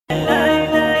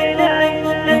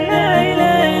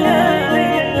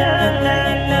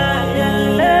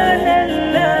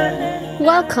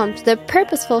Welcome to the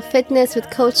Purposeful Fitness with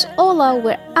Coach Ola,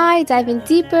 where I dive in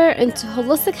deeper into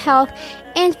holistic health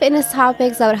and fitness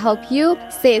topics that would help you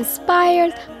stay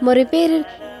inspired, motivated,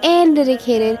 and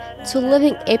dedicated to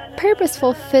living a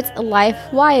purposeful fit life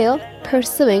while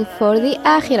pursuing for the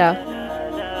Akhirah.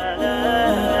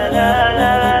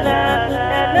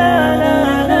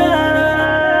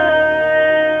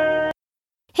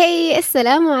 Hey,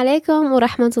 Assalamu alaikum wa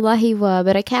rahmatullahi wa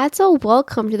barakatuh.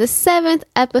 Welcome to the 7th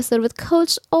episode with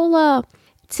Coach Ola.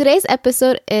 Today's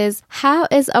episode is how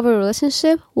is our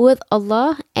relationship with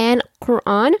Allah and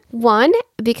Quran? 1,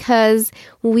 because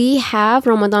we have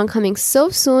Ramadan coming so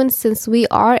soon since we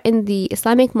are in the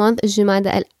Islamic month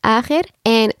Jumada al-Akhir.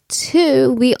 And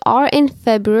 2, we are in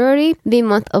February, the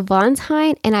month of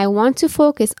Valentine, and I want to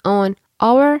focus on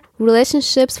our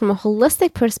relationships from a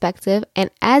holistic perspective.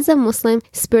 And as a Muslim,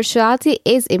 spirituality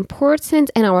is important,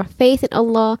 and our faith in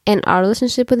Allah and our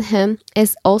relationship with Him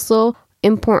is also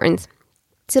important.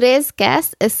 Today's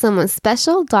guest is someone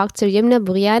special, Dr. Yumna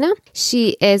Boughliana.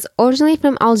 She is originally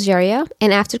from Algeria,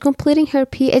 and after completing her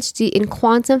PhD in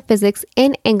quantum physics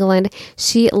in England,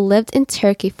 she lived in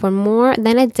Turkey for more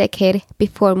than a decade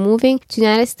before moving to the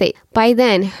United States. By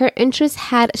then, her interest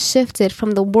had shifted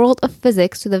from the world of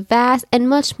physics to the vast and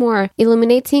much more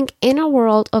illuminating inner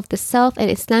world of the self and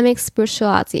Islamic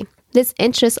spirituality. This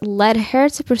interest led her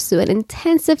to pursue an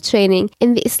intensive training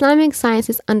in the Islamic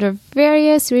sciences under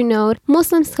various renowned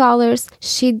Muslim scholars.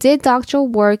 She did doctoral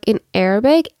work in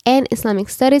Arabic and Islamic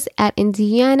studies at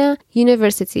Indiana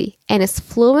University and is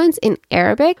fluent in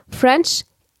Arabic, French,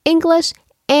 English,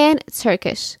 and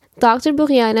Turkish. Dr.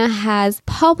 Boughliana has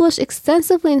published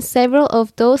extensively in several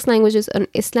of those languages on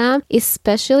Islam,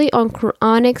 especially on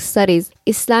Quranic studies,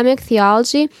 Islamic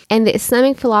theology, and the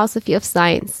Islamic philosophy of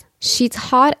science. She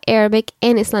taught Arabic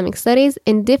and Islamic studies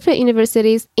in different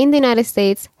universities in the United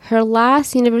States, her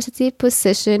last university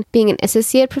position being an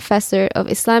associate professor of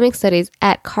Islamic studies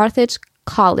at Carthage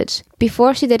College,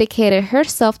 before she dedicated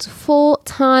herself to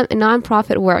full-time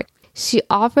nonprofit work. She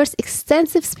offers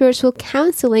extensive spiritual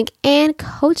counseling and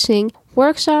coaching,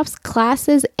 workshops,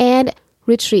 classes, and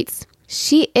retreats.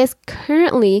 She is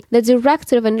currently the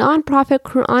director of a nonprofit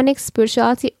Quranic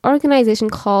spirituality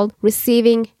organization called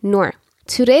Receiving Noor.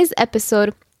 Today's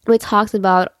episode, we talked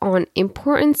about on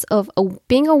importance of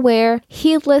being aware,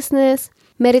 heedlessness,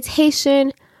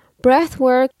 meditation, breath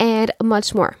work, and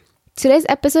much more. Today's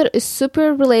episode is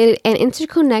super related and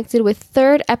interconnected with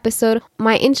third episode,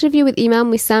 my interview with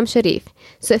Imam Wissam Sharif.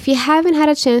 So if you haven't had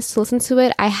a chance to listen to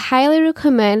it, I highly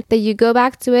recommend that you go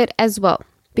back to it as well.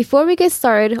 Before we get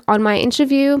started on my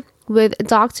interview with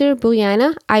Dr.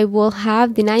 Boughliana, I will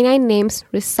have the 99 names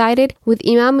recited with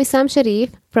Imam Wissam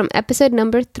Sharif from episode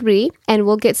number 3, and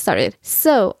we'll get started.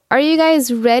 So, are you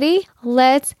guys ready?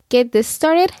 Let's get this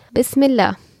started.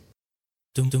 Bismillah.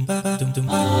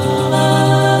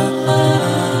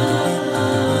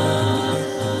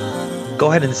 Go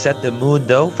ahead and set the mood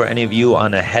though. For any of you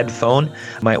on a headphone,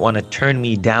 you might want to turn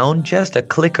me down just a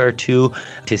click or two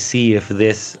to see if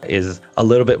this is a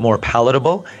little bit more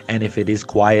palatable. And if it is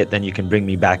quiet, then you can bring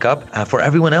me back up. For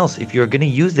everyone else, if you're going to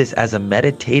use this as a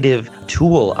meditative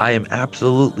tool, I am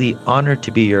absolutely honored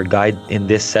to be your guide in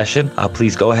this session.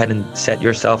 Please go ahead and set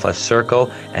yourself a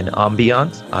circle and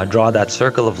ambiance. Draw that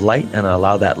circle of light and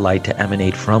allow that light to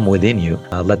emanate from within you.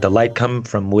 Let the light come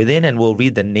from within, and we'll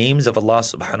read the names of Allah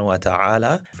subhanahu wa ta'ala.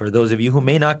 For those of you who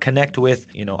may not connect with,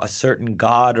 a certain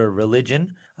God or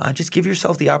religion, just give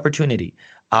yourself the opportunity.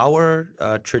 Our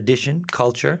tradition,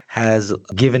 culture has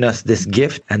given us this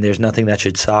gift, and there's nothing that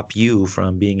should stop you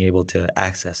from being able to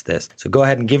access this. So go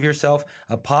ahead and give yourself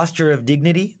a posture of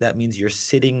dignity. That means you're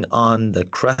sitting on the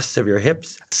crusts of your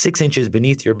hips. 6 inches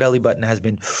beneath your belly button has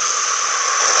been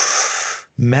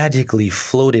magically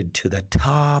floated to the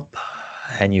top.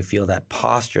 And you feel that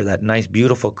posture, that nice,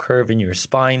 beautiful curve in your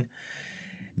spine.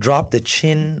 Drop the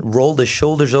chin, roll the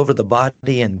shoulders over the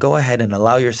body, and go ahead and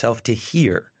allow yourself to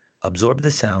hear, absorb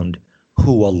the sound.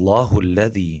 Huwa Allahu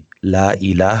alladhi la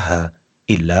ilaha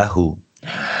illahu.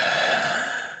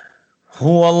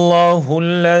 Huwa Allahu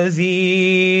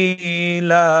alladhi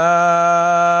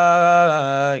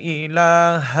la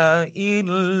ilaha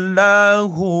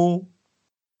illahu.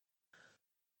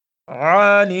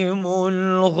 عالم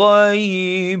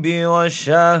الغيب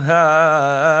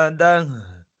والشهادة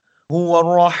هو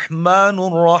الرحمن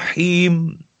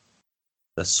الرحيم.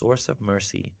 The source of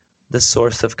mercy, the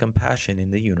source of compassion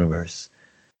in the universe.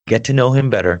 Get to know him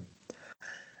better.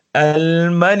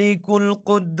 الملك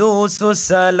القدوس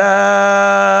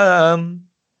السلام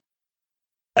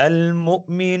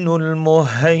المؤمن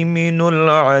المهيمن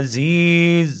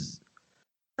العزيز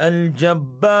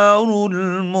الجبار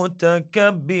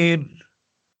المتكبر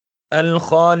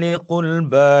الخالق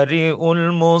البارئ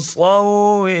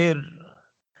المصور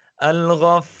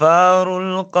الغفار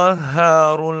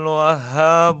القهار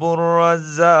الوهاب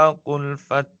الرزاق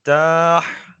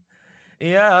الفتاح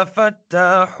يا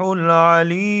فتاح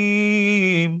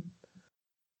العليم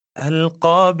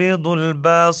القابض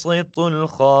الباسط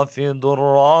الخافض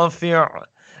الرافع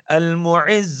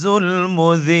المعز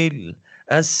المذل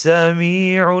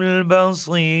السميع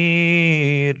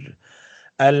البصير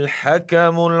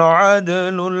الحكم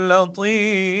العدل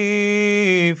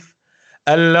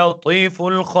اللطيف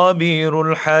الخبير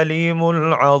الحليم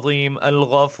العظيم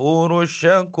الغفور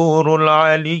الشكور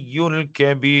العلي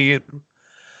الكبير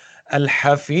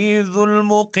الحفيظ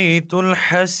المقيت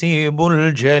الحسيب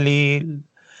الجليل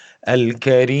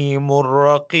الكريم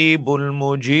الرقيب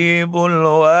المجيب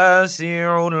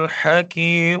الواسع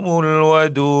الحكيم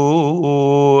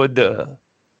الودود.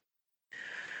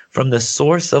 From the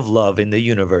source of love in the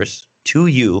universe to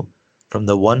you, from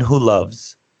the one who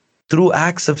loves, through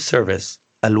acts of service,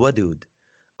 Al-Wadud.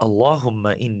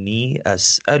 Allahumma inni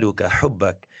as'aluka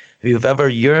hubbak. If you've ever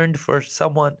yearned for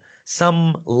someone,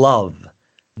 some love,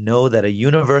 know that a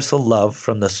universal love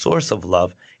from the source of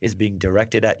love is being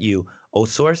directed at you. O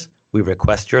source, we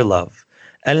request your love.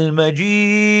 Al-Majid,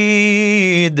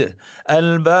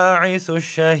 Al-Ba'ith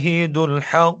Al-Shahid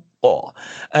Al-Haqq,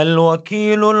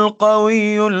 الوكيل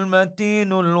القوي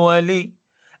المتين الولي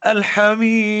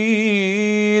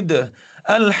الحميد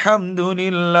الحمد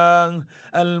لله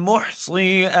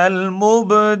المحصي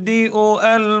المبدئ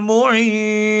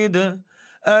المعيد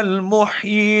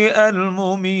المحيي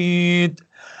المميت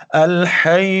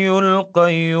الحي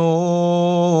القيوم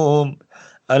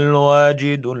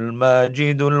الواجد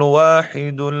الماجد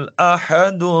الواحد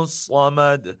الأحد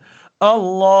الصمد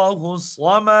الله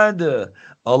الصمد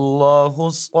الله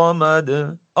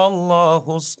الصمد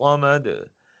الله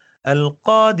الصمد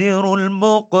القادر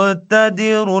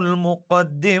المقتدر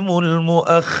المقدم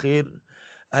المؤخر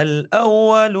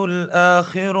الأول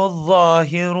الآخر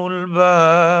الظاهر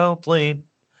الباطن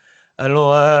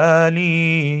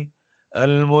الوالي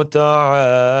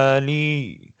المتعالي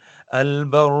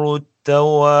البر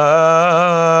التواب.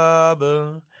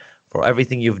 For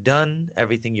everything you've done,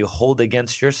 everything you hold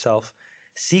against yourself,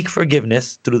 seek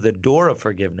forgiveness through the door of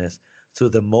forgiveness, through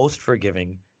the most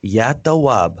forgiving. Ya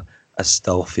Tawwab,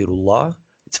 Astaghfirullah.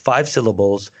 It's 5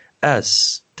 syllables.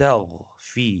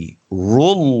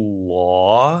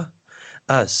 Astaghfirullah.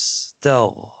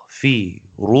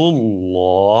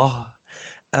 Astaghfirullah.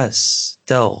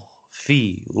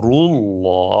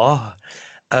 Astaghfirullah.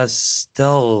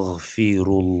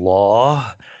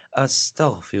 Astaghfirullah.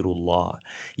 Astaghfirullah.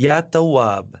 Ya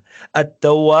Tawwab,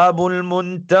 التواب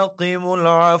المنتقم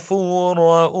العفو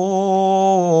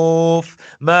الرؤوف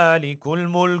مالك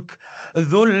الملك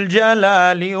ذو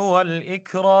الجلال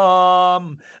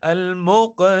والإكرام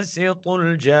المقسط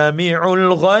الجامع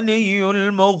الغني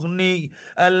المغني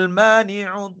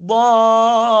المانع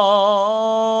الضار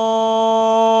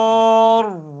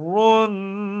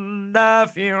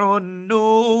النافع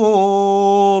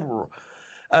النور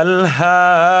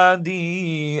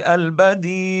الهادي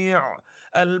البديع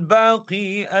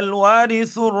الباقي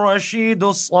الوارث الرشيد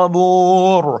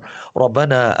الصبور.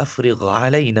 ربنا أفرغ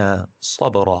علينا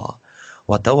صبرا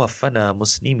وتوفنا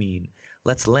مسلمين.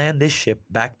 Let's land this ship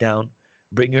back down.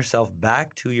 Bring yourself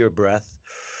back to your breath.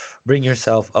 Bring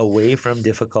yourself away from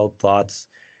difficult thoughts.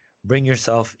 Bring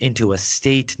yourself into a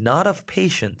state not of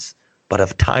patience, but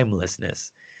of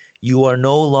timelessness. You are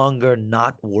no longer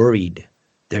not worried.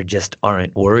 There just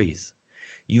aren't worries.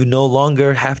 You no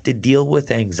longer have to deal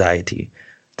with anxiety.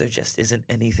 There just isn't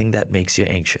anything that makes you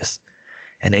anxious.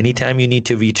 And anytime you need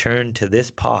to return to this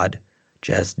pod,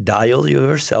 just dial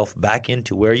yourself back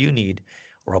into where you need.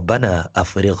 ربنا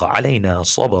أفرغ علينا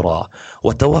صبرا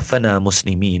وتوفنا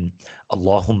مسلمين.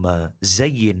 اللهم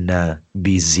زينا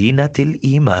بزينة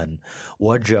الإيمان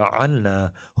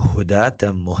وجعلنا هداة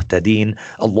مهتدين.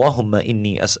 اللهم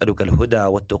إني أسألك الهدى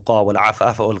والتقى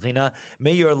والعفاف والغنى.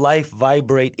 May your life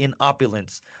vibrate in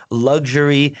opulence,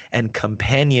 luxury, and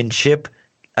companionship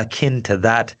akin to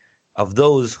that of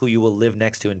those who you will live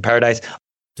next to in paradise.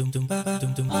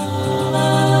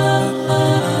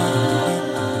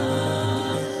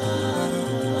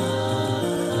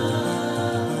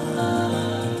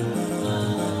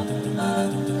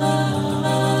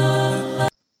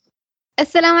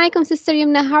 Assalamu alaikum, Sister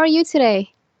Yumna. How are you today?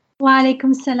 Wa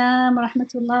alaikum salam wa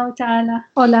rahmatullahi ta'ala.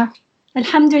 Hola.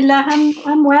 Alhamdulillah,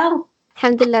 I'm well.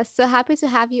 Alhamdulillah. So happy to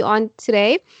have you on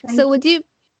today.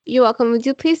 You're welcome. Would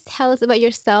you please tell us about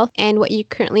yourself and what you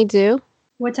currently do?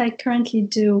 What I currently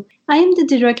do. I am the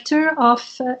director of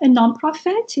a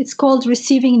nonprofit. It's called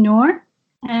Receiving Noor.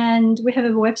 And we have a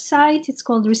website. It's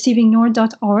called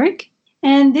receivingnoor.org.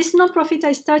 And this nonprofit,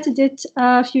 I started it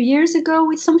a few years ago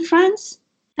with some friends.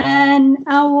 And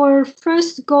our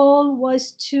first goal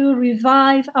was to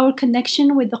revive our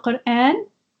connection with the Quran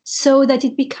so that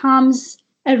it becomes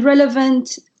a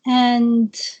relevant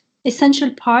and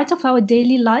essential part of our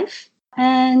daily life.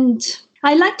 And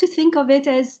I like to think of it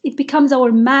as it becomes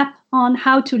our map on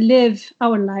how to live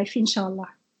our life, inshallah.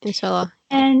 Inshallah.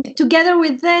 And together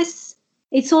with this,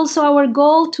 it's also our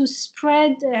goal to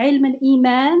spread ilm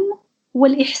al-iman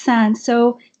wal-ihsan.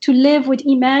 So to live with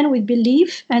iman, with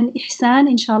belief, and ihsan,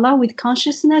 inshallah, with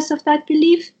consciousness of that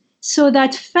belief, so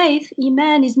that faith,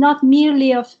 iman, is not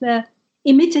merely of the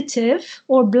imitative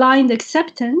or blind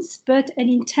acceptance, but an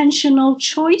intentional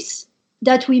choice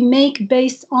that we make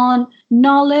based on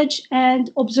knowledge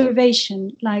and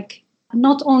observation, like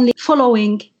not only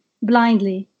following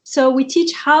blindly. So we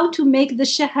teach how to make the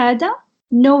shahada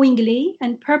knowingly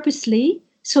and purposely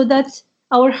so that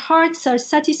our hearts are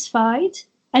satisfied.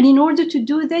 And in order to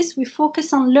do this, we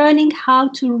focus on learning how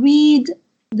to read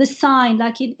the sign,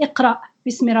 like in Iqra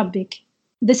bismi rabbik,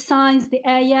 the signs, the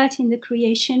ayat in the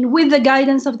creation, with the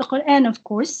guidance of the Quran, of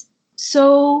course,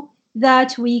 so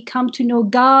that we come to know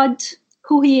God,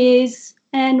 who He is,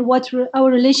 and what our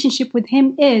relationship with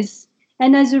Him is.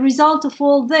 And as a result of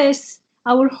all this,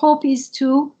 our hope is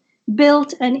to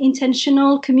build an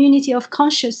intentional community of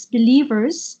conscious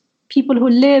believers, people who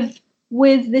live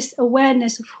with this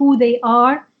awareness of who they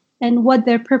are and what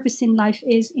their purpose in life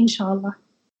is, inshallah.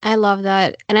 I love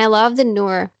that. And I love the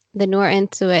Noor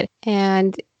into it.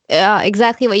 And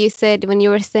exactly what you said when you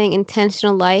were saying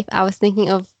intentional life, I was thinking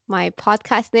of my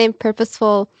podcast name,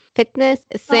 Purposeful Fitness.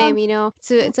 Same,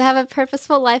 to have a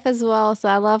purposeful life as well. So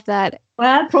I love that.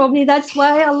 Well, probably that's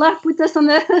why Allah put us on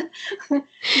the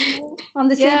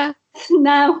same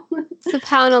now.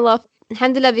 SubhanAllah.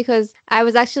 Alhamdulillah, because I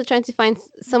was actually trying to find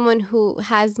someone who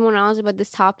has more knowledge about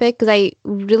this topic, because I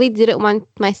really didn't want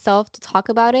myself to talk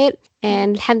about it.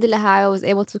 And alhamdulillah, I was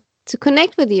able to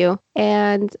connect with you.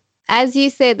 And as you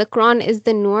said, the Quran is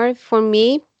the Noor. For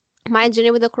me, my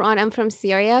journey with the Quran, I'm from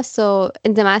Syria. So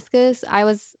in Damascus, I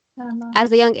was,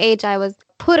 as a young age, I was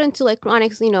put into like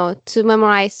Quranic, to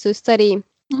memorize, to study,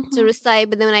 to recite.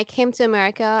 But then when I came to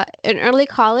America in early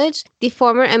college, the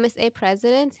former MSA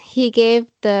president, he gave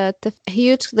the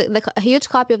huge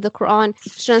copy of the Quran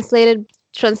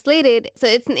translated. So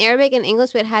it's in Arabic and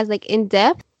English, but it has like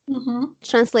in-depth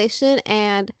translation.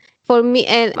 And for me,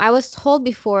 and I was told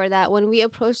before that when we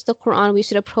approach the Quran, we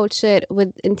should approach it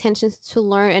with intentions to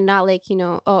learn and not like,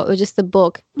 it's just a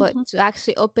book, but to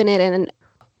actually open it. And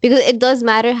because it does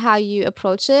matter how you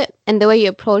approach it, and the way you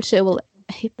approach it will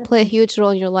play a huge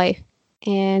role in your life.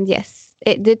 And yes,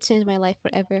 it did change my life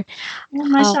forever. Oh,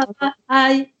 mashallah.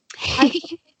 I have a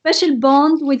special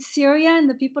bond with Syria and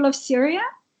the people of Syria.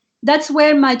 That's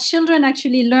where my children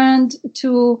actually learned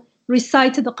to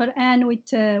recite the Quran with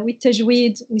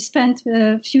tajweed. We spent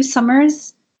a few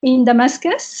summers in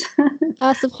Damascus.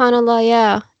 SubhanAllah,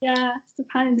 yeah. Yeah,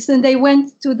 SubhanAllah. So they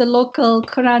went to the local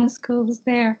Quran schools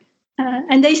there.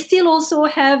 And they still also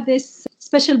have this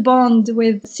special bond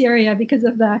with Syria because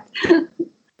of that.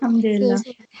 Alhamdulillah.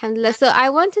 Alhamdulillah. So I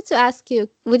wanted to ask you,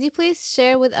 would you please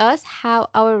share with us how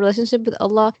our relationship with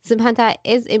Allah subhanahu wa ta'ala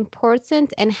is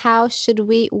important and how should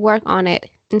we work on it,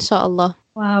 inshallah?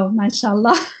 Wow,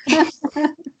 mashallah.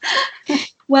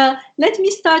 Well, let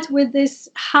me start with this,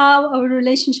 how our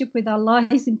relationship with Allah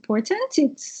is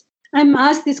important. I'm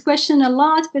asked this question a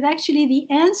lot, but actually the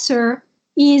answer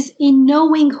is in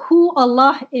knowing who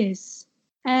Allah is,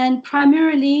 and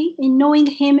primarily in knowing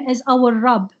Him as our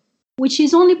Rabb, which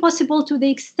is only possible to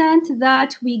the extent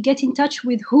that we get in touch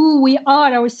with who we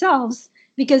are ourselves,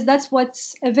 because that's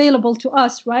what's available to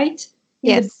us, right?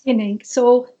 In the beginning.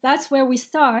 So that's where we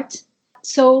start.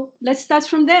 So let's start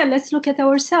from there. Let's look at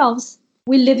ourselves.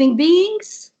 We're living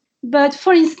beings, but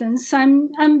for instance,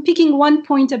 I'm picking one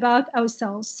point about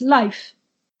ourselves. Life.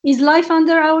 Is life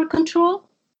under our control?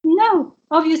 No.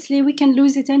 Obviously, we can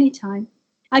lose it anytime.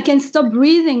 I can stop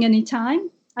breathing anytime.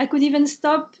 I could even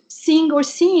stop seeing or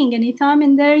seeing anytime,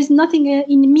 and there is nothing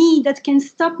in me that can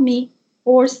stop me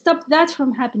or stop that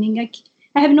from happening.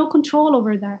 I have no control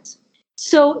over that.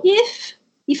 So if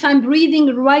I'm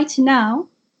breathing right now,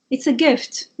 it's a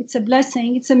gift, it's a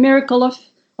blessing, it's a miracle of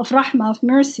rahmah, of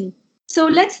mercy. So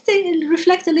let's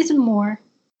reflect a little more.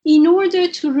 In order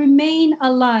to remain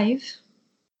alive,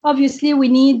 obviously we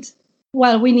need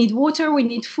water, we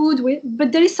need food,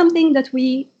 but there is something that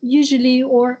we usually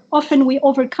or often we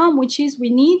overcome, which is we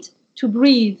need to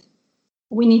breathe.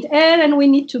 We need air and we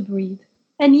need to breathe.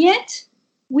 And yet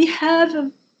we have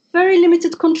a very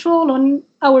limited control on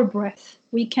our breath.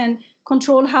 We can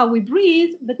control how we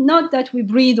breathe, but not that we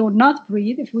breathe or not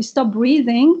breathe. If we stop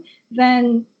breathing,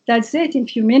 then that's it. In a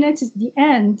few minutes, it's the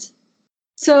end.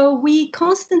 So we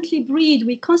constantly breathe.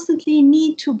 We constantly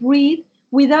need to breathe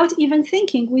without even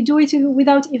thinking. We do it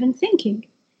without even thinking.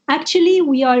 Actually,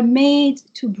 we are made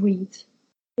to breathe.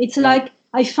 It's like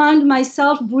I found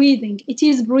myself breathing. It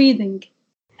is breathing.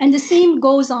 And the same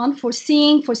goes on for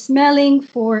seeing, for smelling,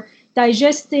 for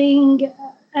digesting,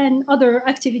 and other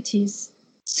activities.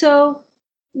 So,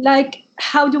 like,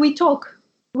 how do we talk?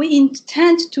 We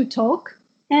intend to talk,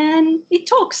 and it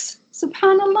talks.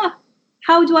 Subhanallah.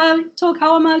 How do I talk?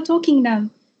 How am I talking now,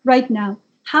 right now?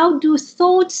 How do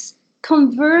thoughts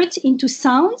convert into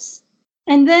sounds?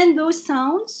 And then those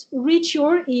sounds reach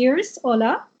your ears,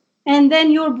 Ola, and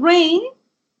then your brain,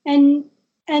 and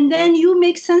then you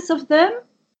make sense of them.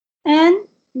 And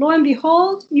lo and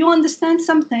behold, you understand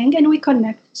something and we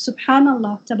connect.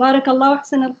 Subhanallah. Tabarakallah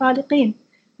ahsan al-khaliqeen.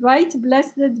 Right?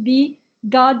 Blessed be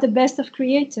God, the best of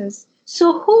creators.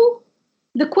 So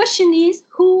the question is,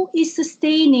 who is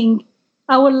sustaining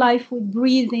our life with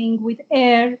breathing, with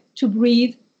air to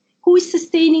breathe? Who is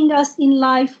sustaining us in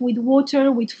life with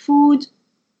water, with food,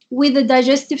 with a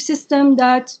digestive system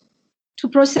to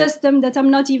process them that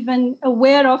I'm not even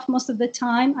aware of most of the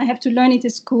time? I have to learn it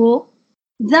at school.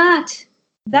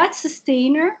 That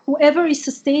sustainer, whoever is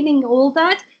sustaining all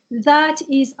that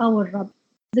is our Rabb,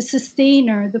 the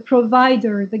sustainer, the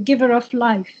provider, the giver of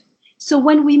life. So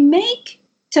when we make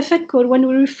tafakkur, when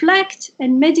we reflect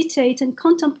and meditate and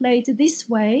contemplate this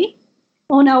way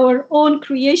on our own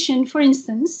creation, for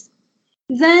instance,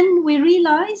 then we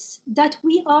realize that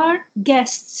we are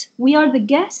guests. We are the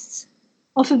guests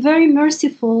of a very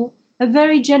merciful, a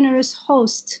very generous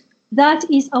host. That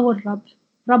is our Rabb.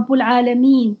 Rabbul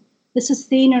Alameen, the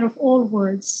sustainer of all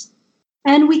worlds.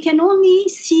 And we can only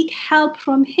seek help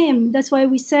from him. That's why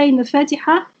we say in the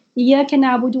Fatiha, إِيَّاكَ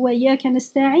نَعْبُدُ وَإِيَّاكَ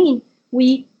نَسْتَعِينُ.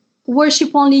 We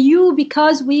worship only you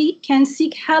because we can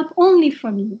seek help only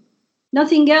from you.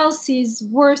 Nothing else is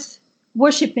worth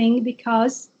worshiping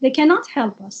because they cannot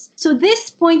help us. So this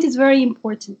point is very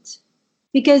important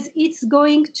because it's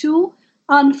going to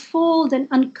unfold and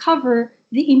uncover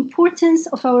the importance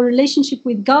of our relationship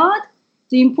with God,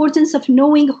 the importance of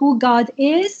knowing who God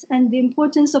is, and the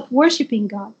importance of worshiping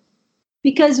God.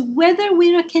 Because whether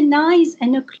we recognize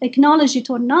and acknowledge it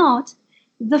or not,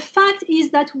 the fact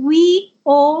is that we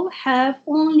all have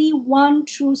only one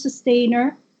true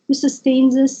sustainer who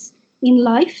sustains us in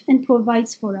life and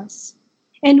provides for us.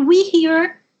 And we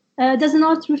here does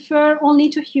not refer only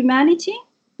to humanity,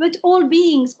 but all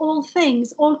beings, all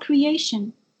things, all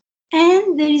creation.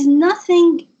 And there is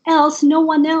nothing else, no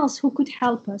one else who could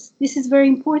help us. This is very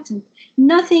important.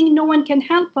 No one can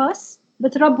help us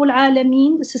but Rabbul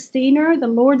Alameen, the sustainer, the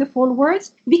Lord of all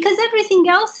worlds, because everything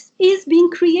else is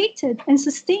being created and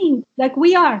sustained like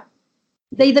we are.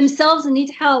 They themselves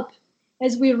need help,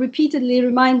 as we are repeatedly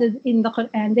reminded in the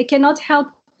Quran. They cannot help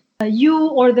you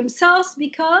or themselves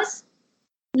because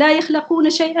لا يخلقون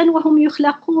شيئا وهم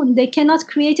يخلقون. They cannot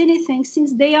create anything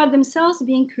since they are themselves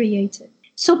being created.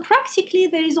 So practically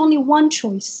there is only one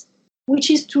choice,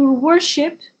 which is to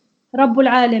worship Rabbul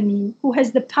Alameen, who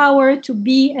has the power to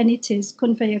be and it is,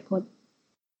 kun fayakun.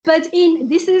 But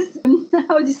this is,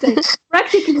 how do you say,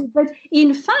 practically, but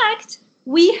in fact,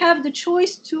 we have the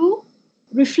choice to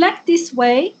reflect this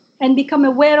way and become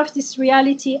aware of this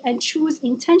reality and choose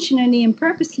intentionally and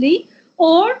purposely,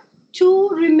 or to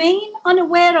remain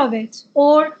unaware of it.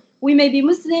 Or we may be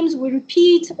Muslims, we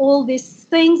repeat all these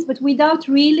things, but without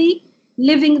really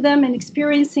living them and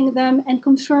experiencing them and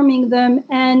confirming them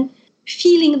and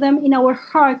feeling them in our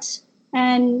hearts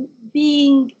and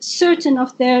being certain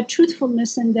of their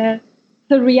truthfulness and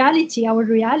the reality, our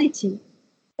reality.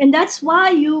 And that's why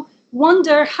you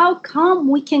wonder how come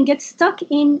we can get stuck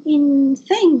in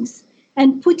things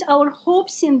and put our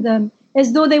hopes in them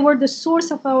as though they were the source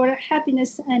of our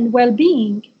happiness and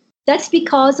well-being. That's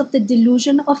because of the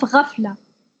delusion of ghafla.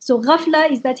 So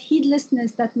ghafla is that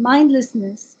heedlessness, that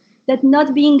mindlessness, that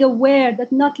not being aware,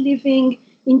 that not living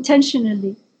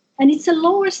intentionally. And it's a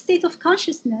lower state of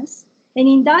consciousness. And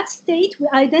in that state, we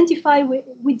identify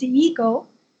with the ego.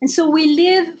 And so we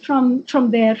live from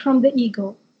there, from the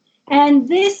ego. And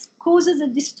this causes a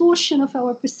distortion of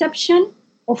our perception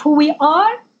of who we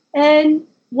are and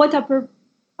what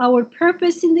our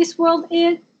purpose in this world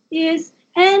is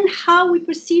and how we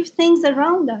perceive things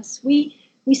around us. We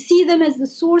see them as the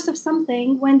source of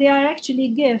something when they are actually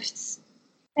gifts.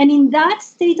 And in that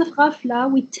state of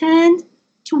ghafla, we tend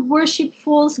to worship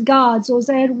false gods, or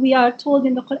as we are told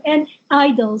in the Quran,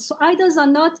 idols. So idols are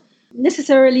not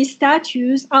necessarily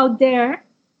statues out there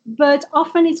but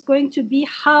often it's going to be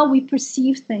how we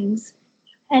perceive things.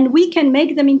 And we can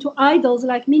make them into idols,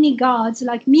 like mini gods,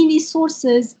 like mini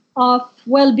sources of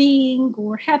well-being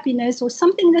or happiness or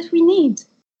something that we need.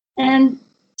 And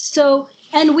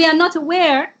we are not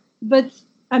aware, but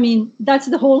I mean, that's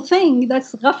the whole thing.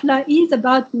 That's ghafla is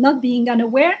about not being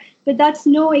unaware, but that's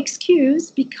no excuse,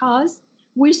 because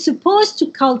we're supposed to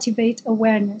cultivate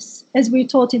awareness, as we're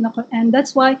taught in the Quran.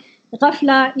 That's why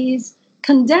ghafla is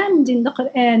condemned in the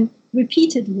Quran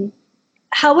repeatedly.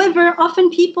 However,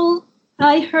 often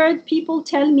I heard people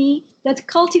tell me that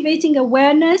cultivating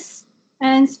awareness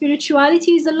and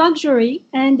spirituality is a luxury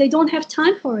and they don't have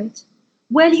time for it.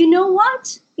 Well, you know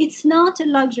what? It's not a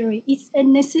luxury, it's a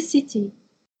necessity,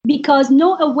 because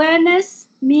no awareness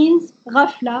means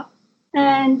ghafla,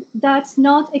 and that's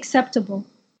not acceptable.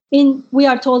 We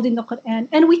are told in the Quran,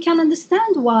 and we can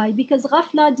understand why, because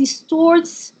ghafla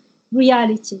distorts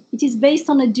reality. It is based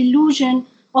on a delusion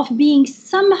of being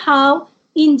somehow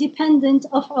independent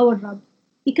of our Rabb,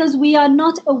 because we are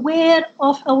not aware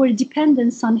of our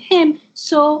dependence on Him,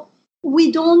 so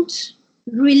we don't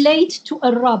relate to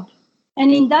a Rabb.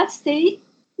 And in that state,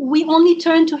 we only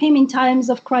turn to Him in times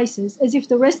of crisis, as if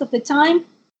the rest of the time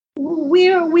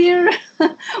we're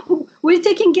we're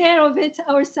taking care of it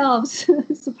ourselves.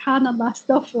 Subhanallah,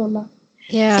 astaghfirullah.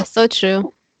 Yeah, so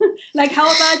true. Like, how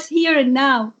about here and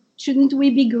now? Shouldn't we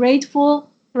be grateful?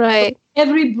 Right. For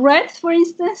every breath, for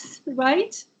instance,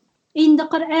 right? In the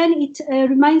Quran, it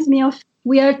reminds me of,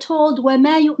 we are told,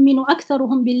 وَمَا يُؤْمِنُ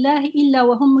أَكْثَرُهُمْ بِاللَّهِ إِلَّا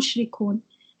وَهُمْ مُشْرِكُونَ.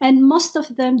 And most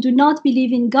of them do not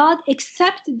believe in God,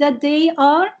 except that they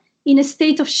are in a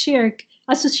state of shirk,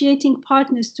 associating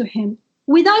partners to Him.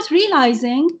 Without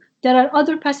realizing, there are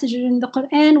other passages in the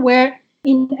Quran where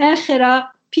in Akhirah,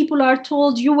 people are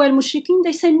told, you were mushrikeen.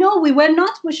 They say, no, we were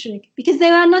not mushrik, because they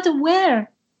are not aware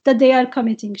that they are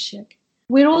committing shirk.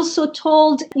 We're also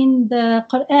told in the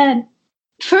Quran,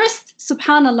 first,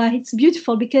 subhanallah, it's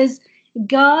beautiful, because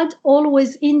God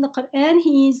always in the Quran,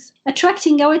 He's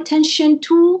attracting our attention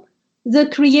to the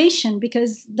creation,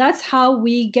 because that's how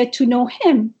we get to know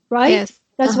Him, right? Yes.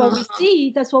 That's what we see.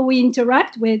 That's what we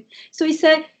interact with. So He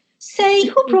said, say,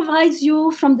 who provides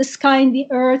you from the sky and the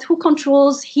earth? Who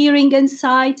controls hearing and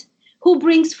sight? Who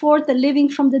brings forth the living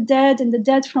from the dead and the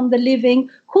dead from the living?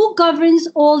 Who governs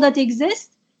all that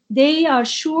exists? They are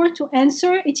sure to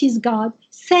answer, it is God.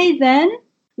 Say then,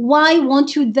 why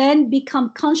won't you then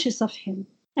become conscious of Him?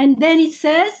 And then it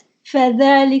says,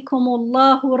 فَذَلِكُمُ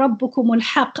اللَّهُ رَبُّكُمُ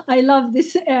الْحَقِّ. I love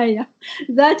this ayah.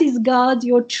 That is God,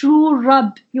 your true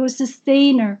Rabb, your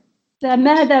sustainer.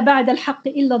 فَمَاذَا بَعْدَ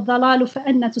الْحَقِّ إِلَّا الضَّلَالُ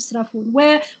فَأَنَّ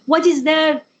تُصْرَفُونَ. What is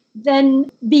there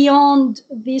then beyond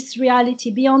this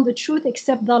reality, beyond the truth,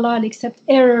 except dalal, except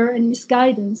error and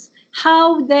misguidance?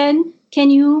 How then can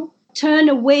you turn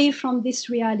away from this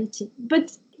reality?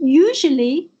 But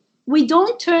usually we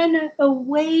don't turn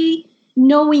away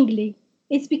knowingly.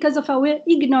 It's because of our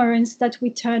ignorance that we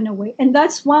turn away. And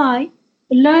that's why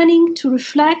learning to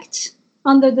reflect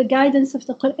under the guidance of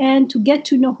the Quran, to get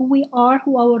to know who we are,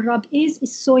 who our Rabb is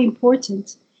so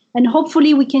important. And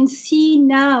hopefully we can see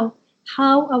now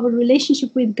how our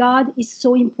relationship with God is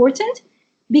so important,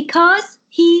 because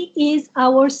He is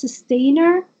our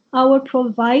sustainer, our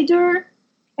provider,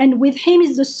 and with Him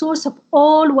is the source of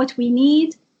all what we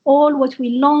need, all what we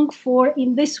long for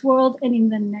in this world and in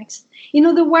the next. In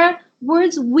other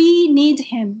words, we need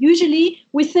Him. Usually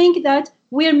we think that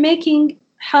we're making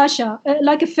hasha,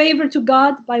 like a favor to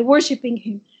God by worshiping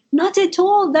Him. Not at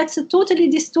all. That's a totally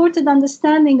distorted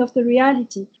understanding of the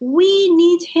reality. We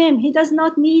need Him. He does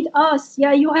not need us.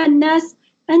 Ya ayyuhan nas,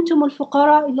 antum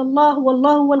al-fuqara ila Allah,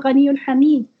 wallahu wal-ghaniyyul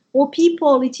hamid. O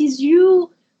people, it is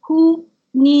you who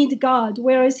need God,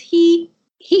 whereas He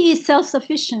is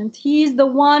self-sufficient. He is the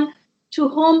one to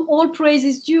whom all praise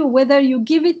is due, whether you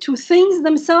give it to things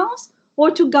themselves or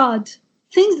to God.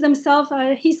 Things themselves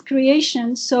are His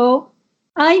creation, so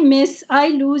I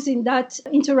lose in that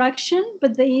interaction,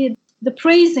 but the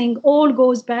praising all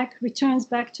returns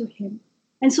back to Him.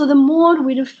 And so the more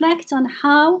we reflect on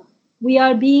how we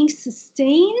are being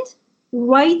sustained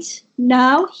right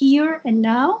now, here and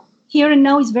now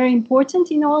is very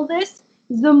important in all this,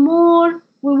 the more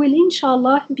we will,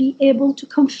 inshallah, be able to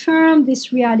confirm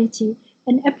this reality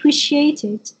and appreciate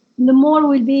it. And the more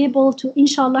we'll be able to,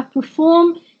 inshallah,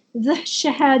 perform the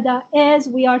shahada as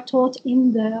we are taught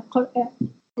in the Quran.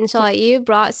 Inshallah, you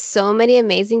brought so many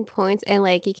amazing points, and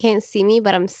you can't see me,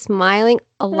 but I'm smiling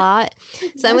a lot.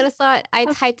 So I'm going to start. I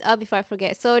typed up before I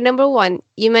forget. So number 1,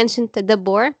 you mentioned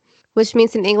tadabbur, which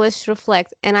means in English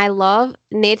reflect. And I love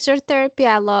nature therapy.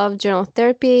 I love journal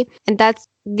therapy. And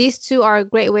these two are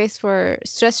great ways for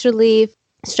stress relief,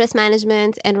 stress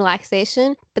management and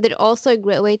relaxation, but they're also a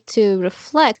great way to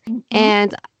reflect.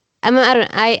 And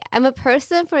I'm a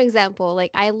person, for example,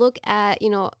 like I look at,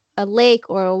 a lake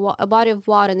or a body of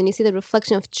water, and then you see the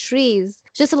reflection of trees.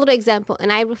 Just a little example.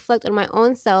 And I reflect on my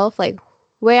own self, like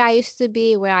where I used to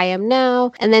be, where I am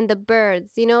now. And then the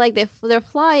birds, like they're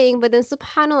flying, but then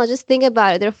subhanAllah, just think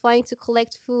about it. They're flying to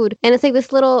collect food. And it's like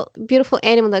this little beautiful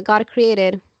animal that God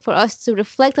created for us to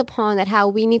reflect upon, that how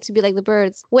we need to be like the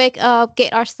birds. Wake up,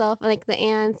 get ourselves like the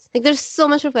ants. Like there's so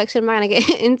much reflection. I'm not going to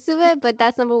get into it, but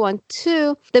that's number one.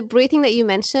 Two, the breathing that you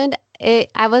mentioned,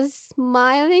 I was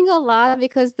smiling a lot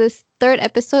because this third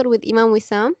episode with Imam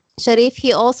Wissam Sharif,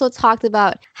 he also talked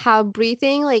about how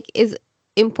breathing is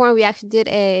important. We actually did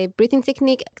a breathing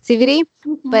technique activity,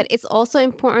 but it's also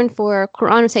important for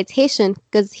Quran recitation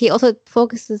because he also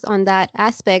focuses on that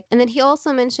aspect. And then he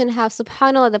also mentioned how,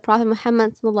 subhanAllah, the Prophet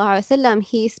Muhammad ﷺ,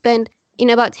 he spent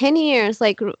about 10 years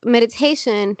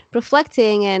meditation,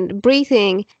 reflecting and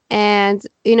breathing. And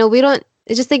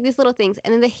it's just like these little things.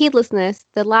 And then the heedlessness,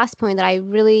 the last point that I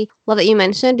really love that you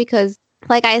mentioned, because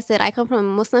like I said, I come from a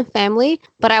Muslim family,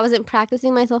 but I wasn't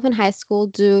practicing myself in high school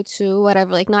due to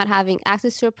whatever, not having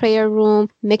access to a prayer room,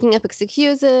 making up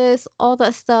excuses, all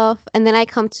that stuff. And then I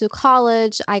come to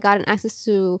college, I got an access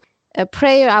to a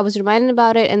prayer, I was reminded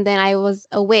about it, and then I was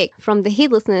awake from the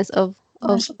heedlessness of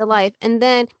the life. And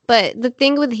then, but the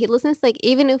thing with heedlessness,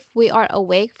 even if we are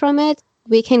awake from it,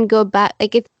 we can go back,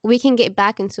 we can get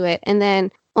back into it. And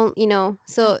then,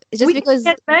 so it's just because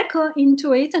get back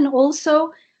into it, and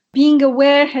also being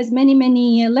aware has many,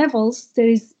 many levels. There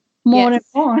is more and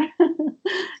more.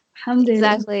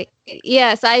 Exactly.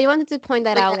 Yeah. So I wanted to point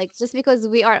that out. Just because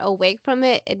we are awake from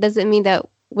it, it doesn't mean that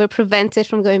we're prevented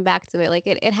from going back to it.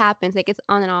 It happens. It's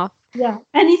on and off. Yeah.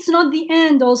 And it's not the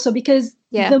end also, because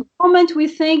the moment we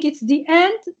think it's the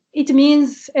end, it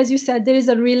means, as you said, there is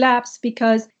a relapse,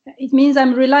 because it means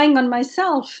I'm relying on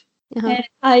myself. And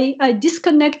I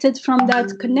disconnected from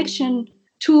that connection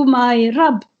to my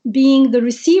Rabb, being the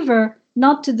receiver,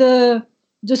 not the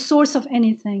source of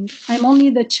anything. I'm only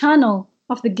the channel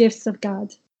of the gifts of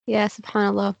God. Yeah,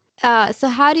 subhanAllah. So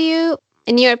how do you,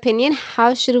 in your opinion,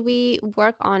 how should we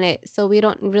work on it so we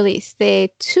don't really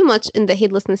stay too much in the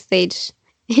heedlessness stage,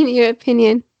 in your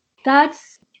opinion?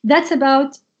 That's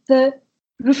about the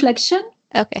reflection.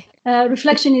 Okay.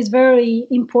 Reflection is very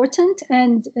important,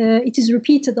 and it is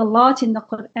repeated a lot in the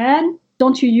Quran.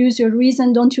 Don't you use your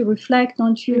reason? Don't you reflect?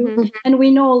 Don't you? And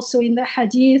we know also in the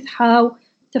hadith how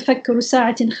تفكر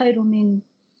ساعة خير من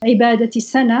عبادة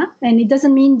سنة. And it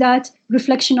doesn't mean that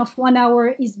reflection of 1 hour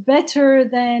is better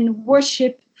than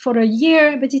worship for a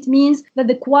year, but it means that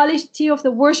the quality of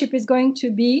the worship is going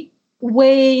to be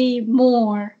way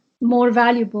more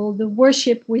valuable. The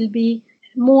worship will be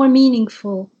more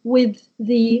meaningful with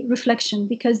the reflection,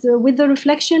 because with the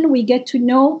reflection we get to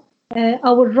know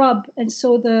our Rabb, and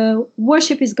so the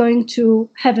worship is going to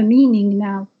have a meaning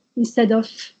now instead of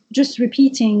just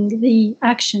repeating the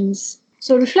actions.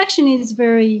 So reflection is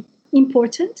very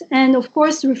important, and of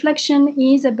course reflection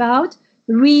is about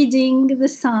reading the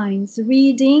signs,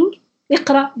 reading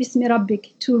Iqra bismi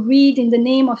rabbik, to read in the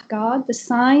name of God the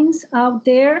signs out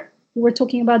there. We were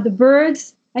talking about the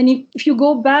birds, and if you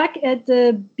go back at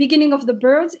the beginning of the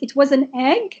birds, it was an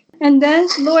egg, and then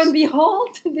lo and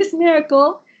behold, this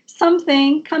miracle,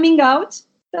 something coming out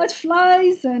that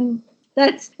flies, and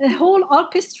that's a whole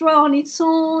orchestra on its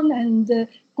own, and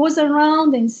goes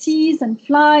around and sees and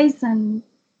flies and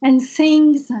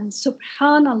sings, and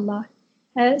subhanallah.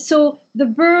 So the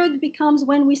bird becomes,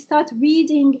 when we start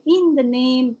reading in the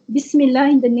name, Bismillah,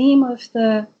 in the name of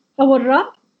our Rabb,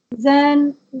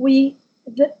 then we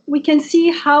can see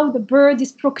how the bird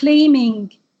is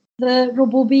proclaiming the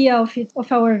rububiyyah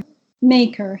of our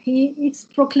Maker. It's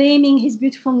proclaiming his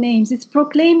beautiful names. It's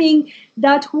proclaiming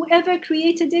that whoever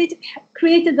created it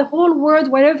created the whole world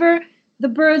wherever the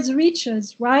birds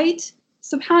reaches, right?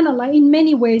 Subhanallah, in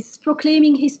many ways, it's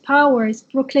proclaiming his power, it's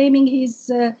proclaiming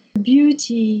his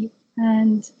beauty,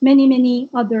 and many, many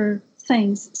other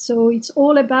things. So it's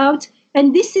all about,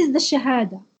 and this is the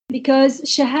shahada, because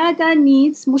shahada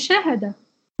needs mushahada.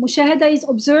 Mushahada is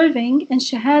observing, and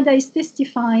shahada is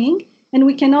testifying. And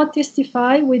we cannot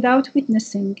testify without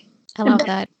witnessing. I love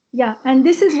that. Yeah, and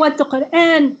this is what the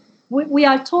Quran, we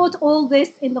are taught all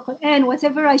this in the Quran.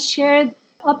 Whatever I shared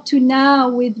up to now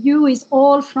with you is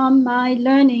all from my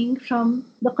learning from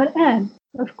the Quran,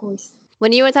 of course.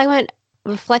 When you were talking about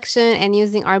reflection and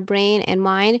using our brain and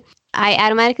mind, I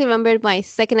automatically remembered my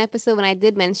second episode when I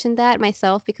did mention that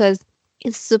myself, because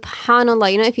it's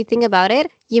subhanAllah. If you think about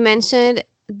it, you mentioned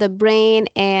the brain,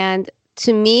 and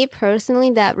to me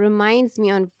personally, that reminds me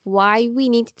on why we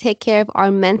need to take care of our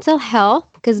mental health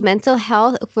Because mental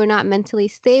health, if we're not mentally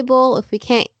stable, if we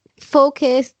can't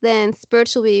focus, then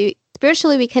spiritually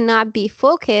we cannot be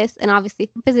focused, and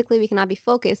obviously physically we cannot be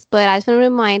focused. But I just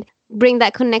want to bring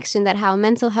that connection that how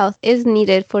mental health is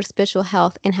needed for spiritual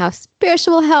health and how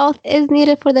spiritual health is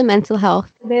needed for the mental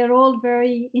health. They're all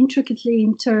very intricately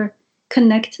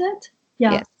interconnected.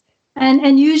 Yeah. Yes.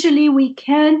 And usually we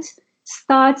can't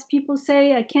start, people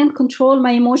say, I can't control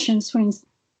my emotions, for instance.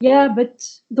 Yeah, but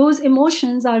those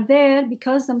emotions are there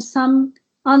because of some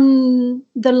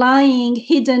underlying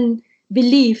hidden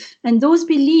belief. And those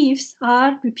beliefs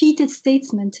are repeated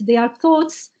statements. They are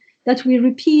thoughts that we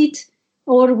repeat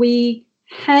or we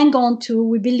hang on to,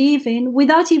 we believe in,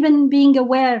 without even being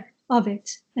aware of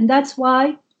it. And that's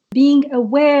why being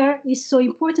aware is so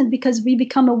important, because we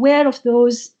become aware of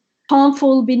those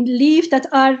harmful beliefs that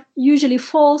are usually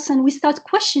false, and we start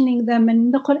questioning them. And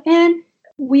in the Quran,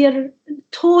 we are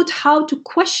taught how to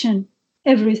question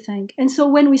everything. And so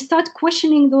when we start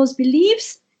questioning those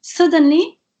beliefs,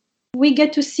 suddenly we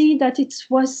get to see that it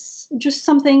was just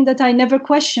something that I never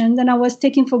questioned and I was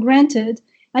taking for granted.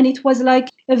 And it was like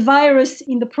a virus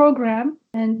in the program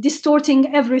and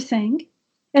distorting everything.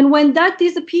 And when that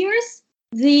disappears,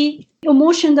 the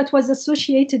emotion that was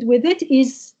associated with it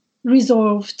is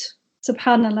resolved.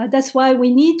 SubhanAllah. That's why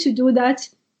we need to do that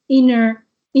inner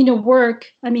work.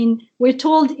 I mean, we're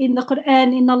told in the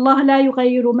Quran, إِنَّ اللَّهَ لَا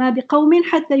يُغَيِّرُ مَا بِقَوْمٍ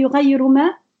حَتَّى يُغَيِّرُ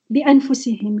مَا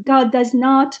بِأَنفُسِهِمْ. God does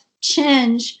not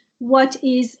change what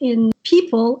is in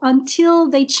people until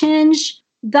they change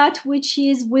that which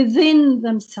is within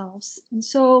themselves. And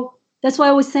so that's why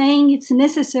I was saying it's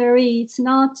necessary. It's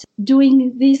not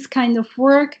doing this kind of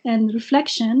work and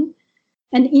reflection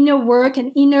and inner work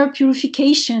and inner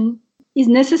purification is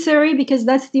necessary, because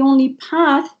that's the only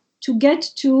path to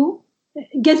get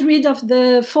rid of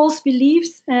the false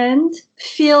beliefs and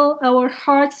fill our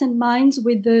hearts and minds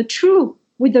with the true,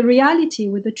 with the reality,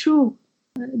 with the true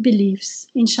beliefs,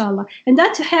 inshallah. And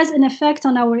that has an effect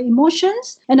on our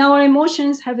emotions, and our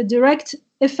emotions have a direct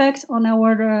effect on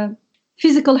our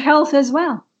physical health as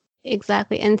well.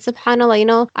 Exactly. And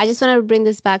subhanAllah, I just want to bring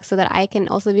this back so that I can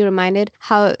also be reminded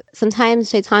how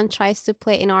sometimes Shaitan tries to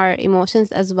play in our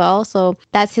emotions as well. So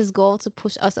that's his goal, to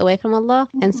push us away from Allah.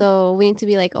 Mm-hmm. And so we need to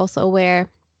be also aware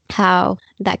how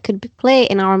that could play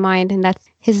in our mind. And that's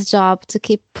his job, to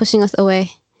keep pushing us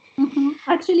away. Mm-hmm.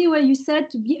 Actually, when you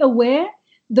said to be aware,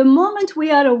 the moment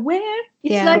we are aware,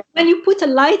 it's like when you put a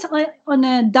light on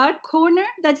a dark corner,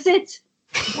 that's it.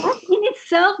 That in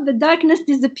itself, the darkness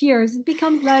disappears. It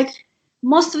becomes like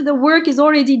most of the work is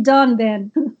already done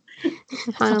then.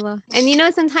 SubhanAllah.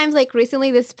 And sometimes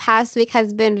recently, this past week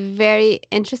has been very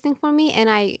interesting for me, and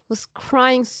I was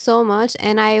crying so much,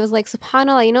 and I was like,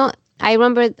 SubhanAllah, I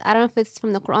remember, I don't know if it's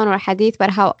from the Quran or Hadith, but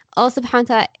how Allah subhanahu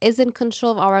wa ta'ala is in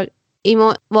control of our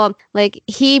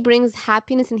he brings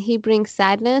happiness and he brings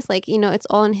sadness. It's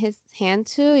all in his hand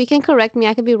too. You can correct me,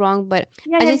 I could be wrong, but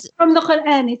it's from the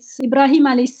Quran. It's Ibrahim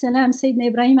alayhi salam, Sayyidina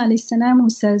Ibrahim alayhi salam, who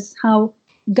says how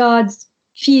God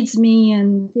feeds me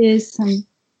and this, and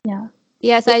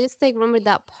so I just remember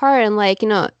that part,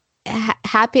 and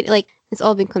happy, it's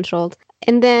all been controlled.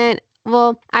 And then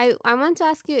I want to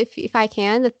ask you, if I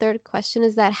can, the third question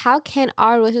is that how can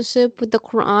our relationship with the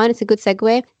Quran, it's a good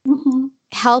segue,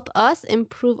 help us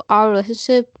improve our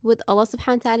relationship with Allah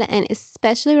subhanahu wa ta'ala, and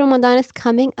especially Ramadan is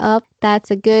coming up.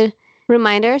 That's a good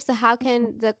reminder. So how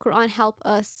can the Quran help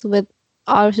us with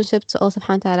our relationship to Allah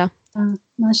subhanahu wa ta'ala,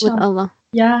 with Allah?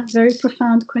 Yeah, very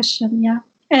profound question. Yeah.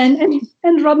 And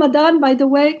Ramadan, by the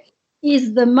way,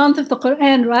 is the month of the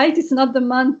Quran, right? It's not the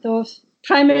month of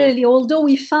primarily, although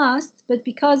we fast, but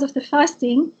because of the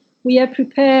fasting, we are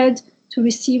prepared to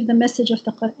receive the message of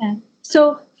the Quran.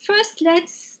 So first,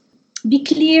 let's be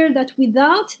clear that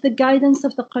without the guidance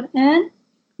of the Quran,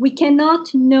 we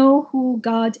cannot know who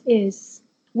God is.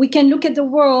 We can look at the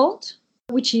world,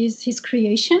 which is His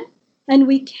creation, and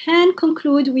we can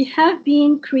conclude we have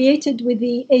been created with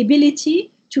the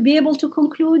ability to be able to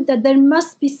conclude that there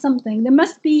must be something, there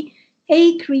must be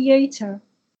a creator,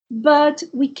 but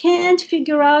we can't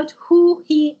figure out who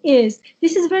He is.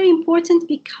 This is very important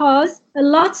because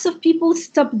lots of people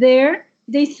stop there.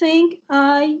 They think,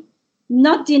 I'm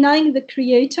not denying the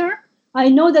creator. I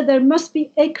know that there must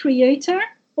be a creator.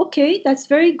 Okay, that's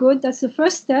very good. That's the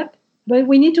first step. But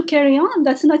we need to carry on.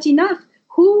 That's not enough.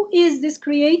 Who is this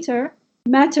creator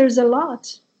matters a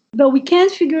lot. But we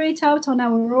can't figure it out on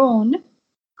our own.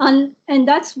 And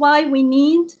that's why we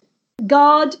need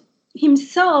God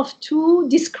Himself to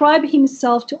describe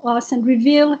Himself to us and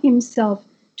reveal Himself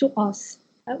to us.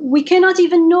 We cannot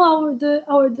even know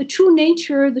the true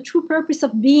nature, the true purpose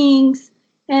of beings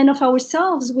and of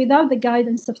ourselves without the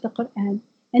guidance of the Quran.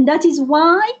 And that is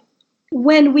why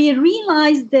when we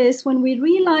realize this, when we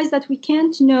realize that we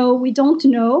can't know, we don't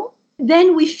know,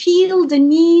 then we feel the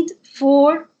need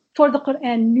for the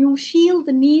Quran. You feel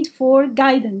the need for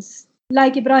guidance,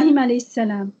 like Ibrahim alayhi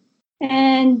salam.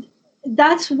 And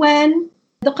that's when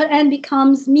the Quran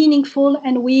becomes meaningful,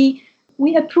 and we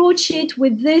approach it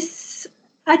with this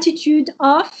attitude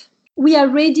of we are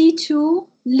ready to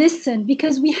listen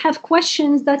because we have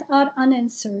questions that are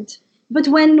unanswered. But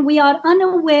when we are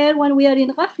unaware, when we are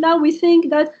in ghafla, we think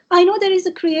that I know there is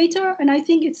a creator and I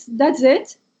think that's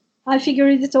it. I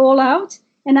figured it all out,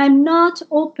 and I'm not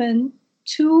open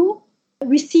to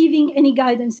receiving any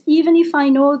guidance. Even if I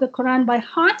know the Quran by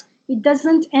heart, it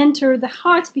doesn't enter the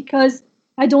heart because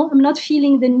I'm not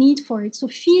feeling the need for it. So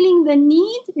feeling the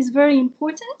need is very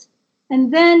important.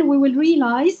 And then we will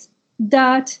realize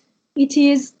that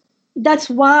that's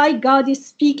why God is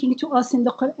speaking to us in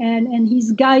the Quran, and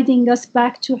He's guiding us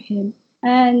back to Him.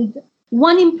 And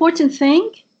one important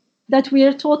thing that we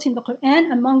are taught in the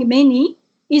Quran, among many,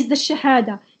 is the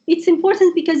Shahada. It's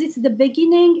important because it's the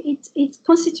beginning. It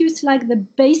constitutes like the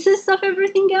basis of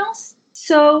everything else.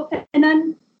 So,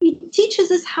 it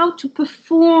teaches us how to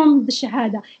perform the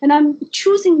Shahada. And I'm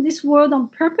choosing this word on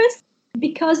purpose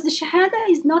because the Shahada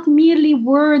is not merely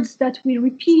words that we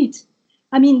repeat.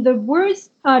 I mean, the words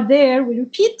are there, we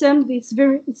repeat them,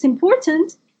 it's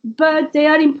important, but they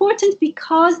are important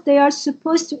because they are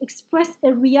supposed to express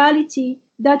a reality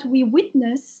that we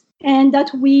witness and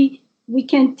that we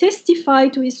can testify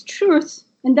to its truth.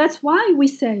 And that's why we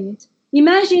say it.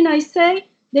 Imagine I say,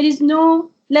 there is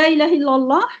no La ilaha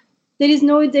illallah, there is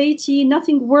no deity,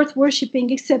 nothing worth worshipping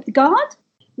except God.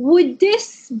 Would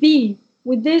this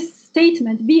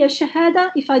statement be a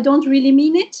shahada if I don't really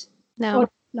mean it? No.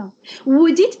 No.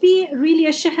 Would it be really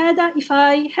a shahada if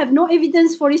I have no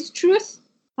evidence for its truth?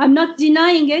 I'm not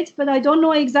denying it, but I don't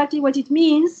know exactly what it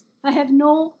means. I have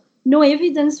no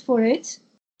evidence for it.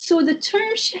 So the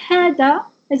term shahada,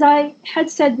 as I had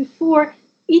said before,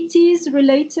 it is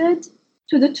related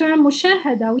to the term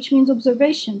mushahada, which means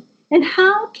observation. And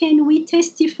how can we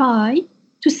testify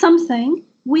to something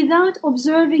without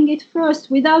observing it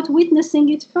first, without witnessing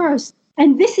it first?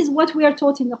 And this is what we are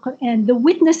taught in the Quran, the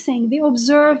witnessing, the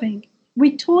observing.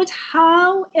 We taught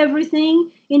how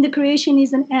everything in the creation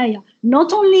is an ayah.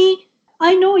 Not only,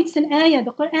 I know it's an ayah,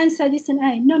 the Quran said it's an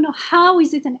ayah. No, how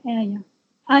is it an ayah?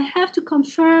 I have to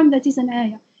confirm that it's an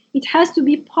ayah. It has to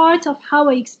be part of how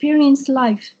I experience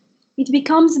life. It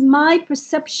becomes my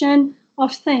perception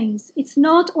of things. It's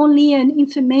not only an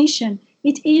information,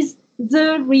 it is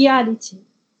the reality.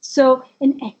 So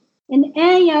an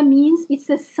ayah means it's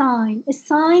a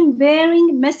sign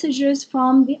bearing messages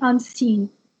from the unseen.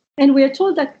 And we are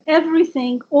told that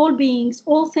everything, all beings,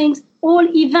 all things, all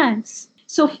events.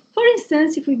 So for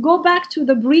instance, if we go back to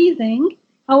the breathing,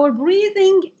 our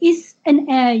breathing is an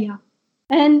ayah.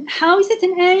 And how is it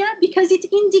an ayah? Because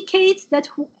it indicates that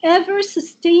whoever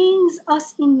sustains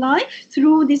us in life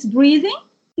through this breathing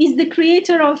is the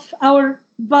creator of our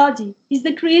body, is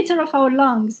the creator of our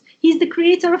lungs, he's the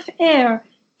creator of air,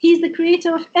 he's the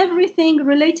creator of everything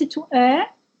related to air,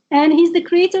 and he's the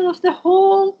creator of the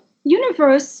whole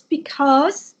universe,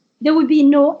 because there would be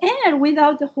no air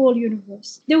without the whole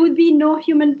universe. There would be no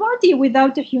human body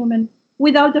without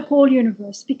the whole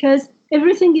universe, because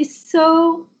everything is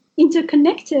so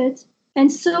interconnected.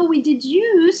 And so we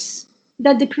deduce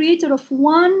that the creator of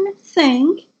one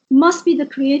thing must be the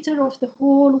creator of the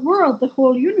whole world, the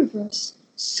whole universe.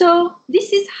 So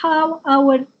this is how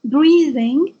our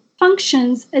breathing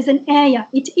functions as an ayah.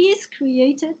 It is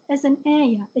created as an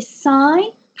ayah, a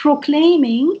sign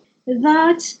proclaiming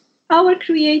that our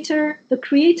creator, the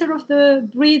creator of the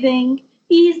breathing,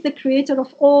 is the creator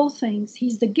of all things.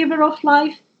 He's the giver of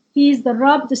life. He is the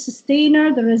Rabb, the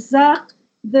sustainer, the Razaq,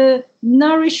 the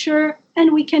nourisher,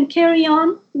 and we can carry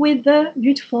on with the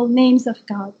beautiful names of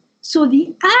God. So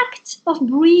the act of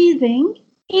breathing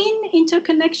in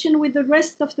interconnection with the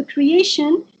rest of the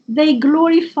creation, they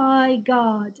glorify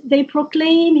God. They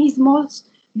proclaim His most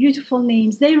beautiful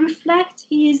names. They reflect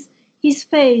His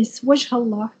face, Wajh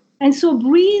Allah. And so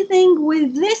breathing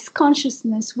with this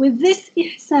consciousness, with this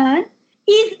ihsan,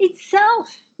 is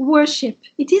itself worship.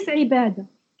 It is ibadah.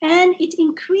 And it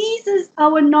increases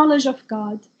our knowledge of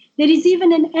God. There is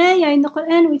even an ayah in the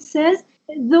Quran which says,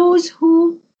 those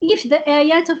who, if the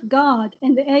ayat of God,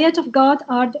 and the ayat of God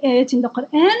are the ayat in the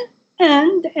Quran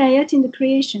and the ayat in the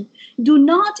creation, do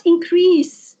not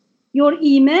increase your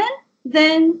iman,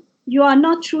 then you are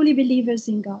not truly believers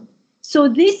in God. So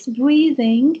this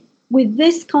breathing with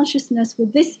this consciousness,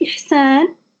 with this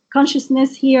ihsan,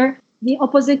 consciousness here, the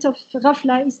opposite of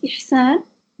ghafla is ihsan,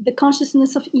 the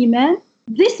consciousness of iman.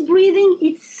 This breathing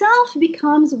itself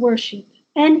becomes worship,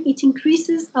 and it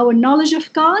increases our knowledge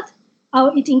of God,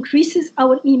 it increases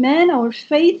our iman, our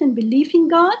faith and belief in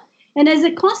God. And as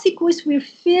a consequence, we're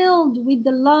filled with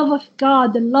the love of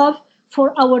God, the love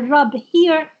for our Rabb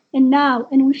here and now,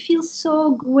 and we feel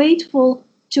so grateful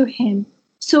to Him.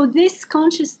 So this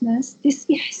consciousness, this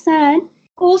ihsan,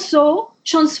 also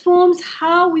transforms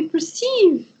how we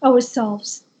perceive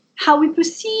ourselves, how we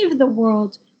perceive the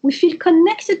world. We feel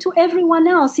connected to everyone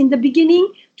else. In the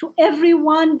beginning, to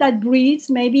everyone that breathes.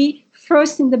 Maybe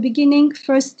first in the beginning,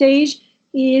 first stage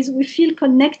is we feel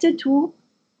connected to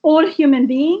all human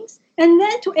beings, and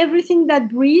then to everything that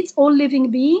breathes, all living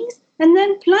beings, and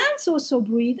then plants also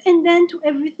breathe, and then to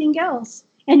everything else.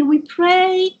 And we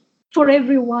pray for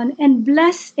everyone and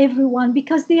bless everyone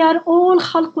because they are all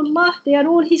khalqullah, they are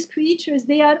all His creatures,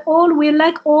 we're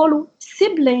like all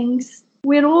siblings,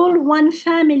 we're all one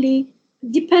family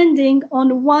depending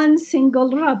on one single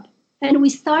Rabb. And we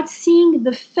start seeing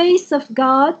the face of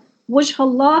God, wajh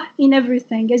Allah, in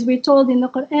everything. As we're told in the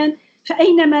Quran,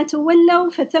 فَأَيْنَمَا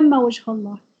تَوَلَّوْا فَثَمَّ وَجْهَ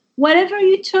اللَّهِ. Wherever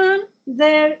you turn,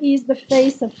 there is the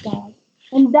face of God.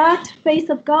 And that face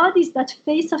of God is that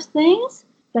face of things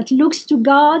that looks to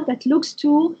God, that looks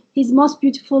to His most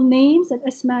beautiful names,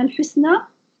 Al-Asma al-Husna,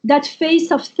 that face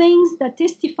of things that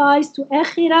testifies to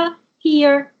Akhirah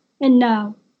here and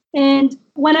now. And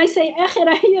when I say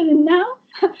Akhirah here and now,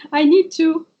 I need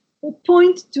to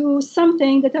point to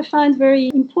something that I find very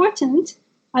important.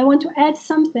 I want to add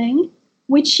something,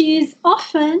 which is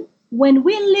often when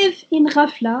we live in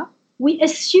ghafla, we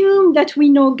assume that we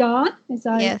know God, as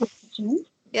I mentioned.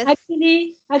 Yes.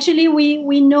 Actually,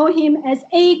 we know Him as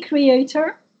a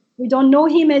creator. We don't know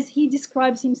Him as He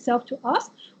describes Himself to us,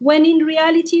 when in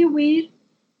reality we're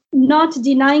not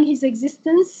denying His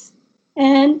existence.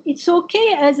 And it's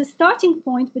okay as a starting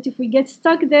point, but if we get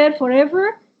stuck there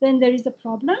forever, then there is a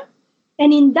problem.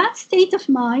 And in that state of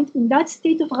mind, in that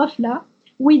state of ghafla,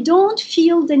 we don't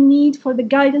feel the need for the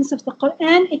guidance of the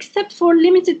Quran except for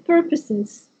limited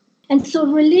purposes. And so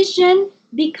religion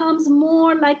becomes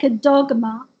more like a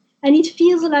dogma, and it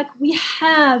feels like we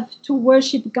have to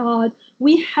worship God,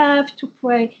 we have to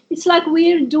pray. It's like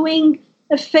we're doing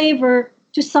a favor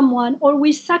to someone, or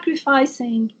we're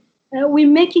sacrificing, we're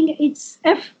making it's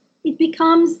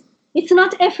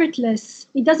not effortless.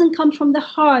 It doesn't come from the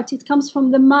heart, it comes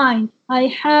from the mind.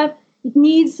 It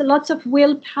needs lots of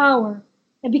willpower.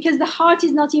 And because the heart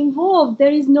is not involved,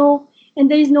 there is no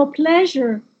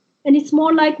pleasure. And it's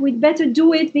more like we'd better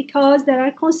do it because there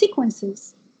are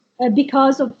consequences,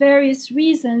 because of various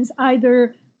reasons,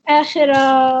 either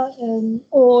akhirah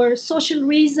or social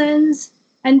reasons.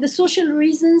 And the social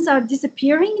reasons are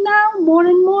disappearing now more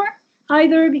and more,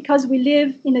 either because we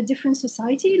live in a different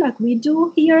society like we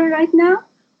do here right now,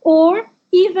 or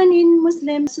even in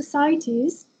Muslim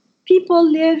societies, people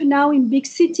live now in big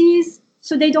cities,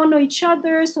 so they don't know each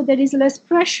other, so there is less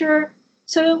pressure.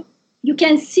 So you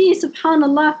can see,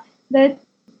 subhanAllah, that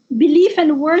belief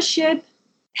and worship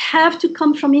have to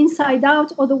come from inside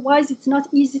out, otherwise it's not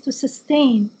easy to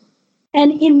sustain.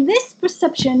 And in this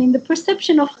perception, in the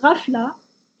perception of ghafla,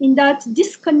 in that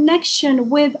disconnection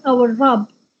with our Rabb,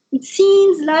 it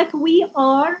seems like we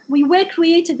were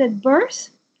created at birth,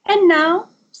 and now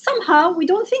somehow we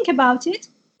don't think about it.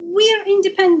 We're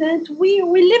independent, we're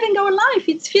living our life.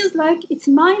 It feels like it's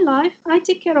my life, I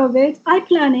take care of it, I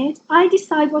plan it, I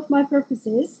decide what my purpose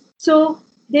is. So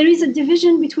there is a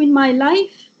division between my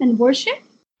life and worship.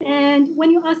 And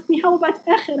when you ask me, how about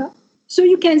akhirah? So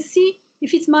you can see,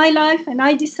 if it's my life and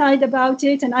I decide about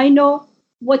it and I know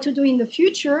what to do in the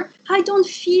future, I don't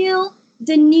feel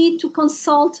the need to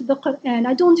consult the Quran.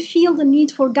 I don't feel the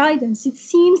need for guidance. It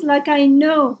seems like I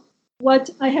know what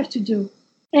I have to do.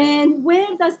 And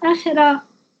where is akhirah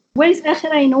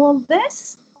in all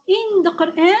this? In the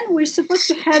Quran, we're supposed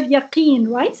to have yaqeen,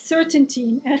 right? Certainty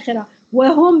in akhirah.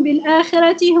 وَهُمْ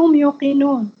بِالْآخِرَةِ هُمْ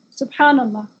يُوقِنُونَ.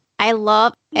 Subhanallah. I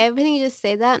love everything you just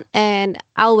say that, and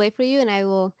I'll wait for you and I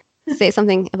will say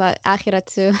something about akhirah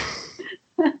too.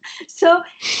 So,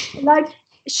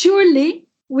 surely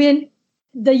when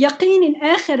the yaqeen in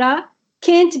akhirah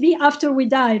can't be after we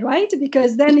die, right?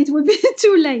 Because then it would be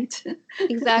too late.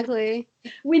 Exactly.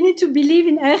 We need to believe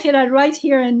in akhirah right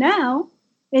here and now,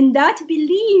 and that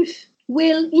belief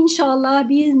will, inshallah,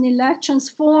 bi'idhnillah,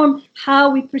 transform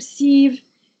how we perceive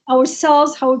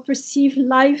ourselves, how we perceive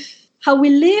life, how we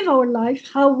live our life,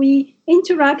 how we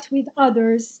interact with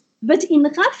others. But in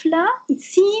ghafla, it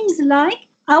seems like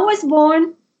I was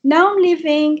born, now I'm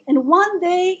living, and one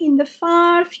day in the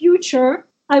far future,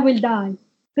 I will die.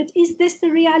 But is this the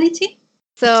reality?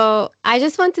 So I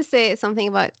just want to say something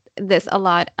about this a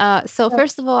lot. So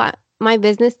first of all, my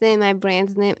business name, my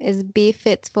brand's name is Be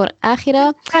Fit for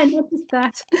Akhirah. I noticed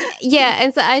that. Yeah,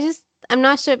 and so I'm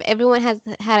not sure if everyone has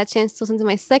had a chance to listen to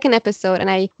my second episode, and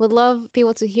I would love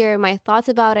people to hear my thoughts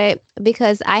about it,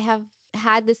 because I have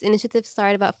had this initiative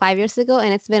started about 5 years ago,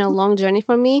 and it's been a long journey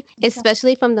for me,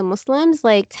 especially from the Muslims,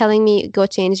 like telling me go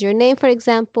change your name, for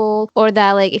example, or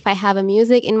that like if I have a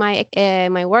music in my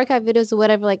workout videos or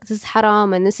whatever, like this is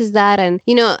haram and this is that, and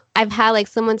I've had like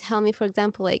someone tell me, for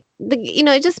example, like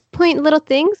just point little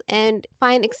things and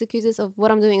find excuses of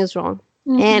what I'm doing is wrong.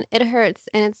 And it hurts,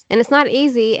 and it's not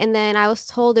easy. And then I was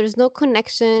told there's no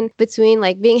connection between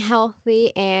like being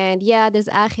healthy and there's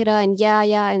akhirah and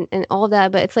and all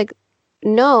that, but it's like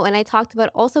no. And I talked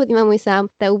about also with Imam Wissam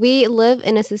that we live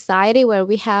in a society where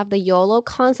we have the YOLO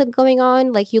concept going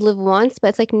on, like you live once, but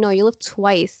it's like no, you live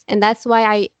twice. And that's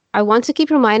why I want to keep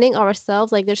reminding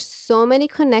ourselves, like there's so many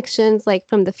connections, like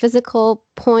from the physical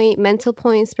point, mental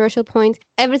point, spiritual point,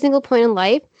 every single point in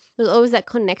life. There's always that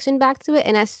connection back to it.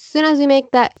 And as soon as we make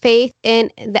that faith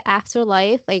in the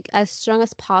afterlife, like as strong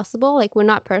as possible, like we're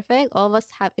not perfect. All of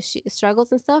us have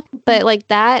struggles and stuff. But like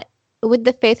that, with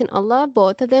the faith in Allah,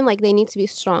 both of them, like they need to be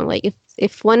strong. Like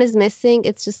if one is missing,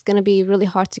 it's just going to be really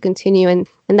hard to continue. And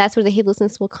that's where the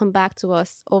heedlessness will come back to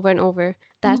us over and over.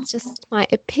 That's just my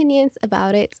opinions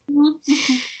about it.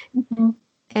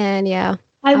 And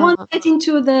I won't get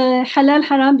into the halal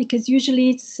haram because usually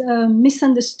it's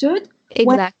misunderstood.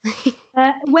 Exactly.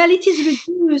 Well, it is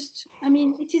reduced. I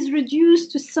mean, it is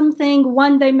reduced to something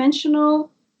one-dimensional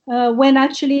when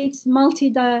actually it's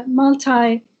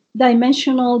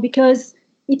multi-dimensional, because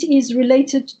it is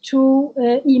related to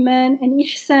iman and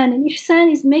ihsan. And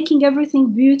ihsan is making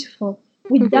everything beautiful.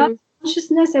 With that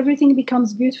consciousness, everything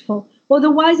becomes beautiful.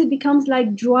 Otherwise, it becomes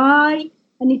like dry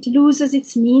and it loses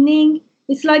its meaning.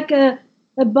 It's like a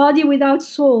body without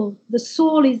soul. The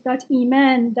soul is that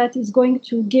iman that is going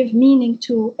to give meaning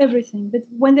to everything. But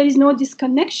when there is no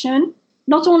disconnection,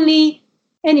 not only,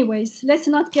 anyways, let's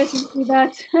not get into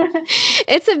that.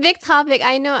 It's a big topic,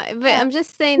 I know, but I'm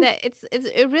just saying that it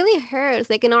really hurts.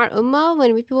 Like in our ummah,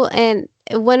 when people, and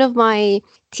one of my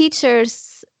teachers,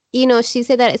 she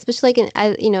said that especially like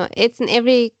it's in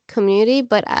every community,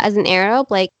 but as an Arab,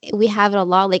 like we have it a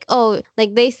lot. Like, oh,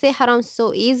 like they say haram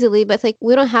so easily, but it's like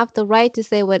we don't have the right to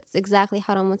say what's exactly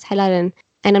haram, what's halal,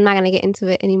 and I'm not going to get into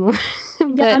it anymore.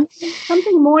 But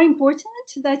something more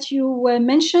important that you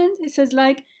mentioned, it says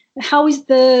like, how is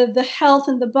the health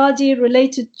and the body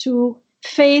related to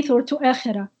faith or to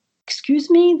akhirah? Excuse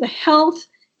me, the health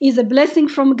is a blessing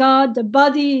from God. The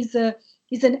body is an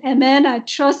amana,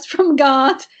 trust from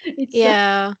God.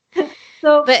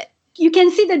 But you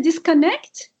can see the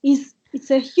disconnect it's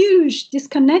a huge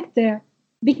disconnect there,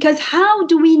 because how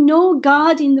do we know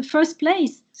God in the first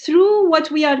place? Through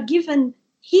what we are given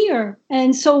here.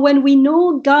 And so when we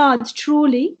know God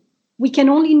truly, we can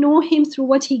only know him through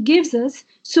what he gives us.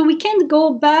 So we can't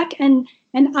go back and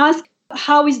ask,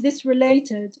 how is this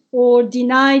related, or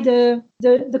deny the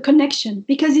connection,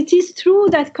 because it is through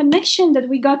that connection that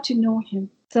we got to know him.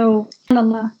 So,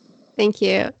 Allah. Thank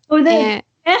you. So the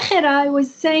akhirah, I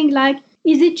was saying, like,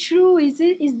 is it true? Is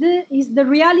the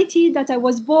reality that I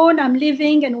was born, I'm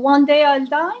living, and one day I'll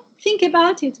die? Think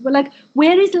about it. But like,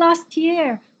 where is last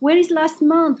year? Where is last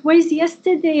month? Where is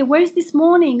yesterday? Where is this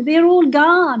morning? They're all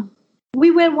gone.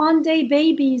 We were one day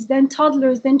babies, then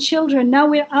toddlers, then children. Now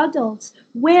we're adults.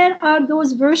 Where are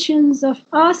those versions of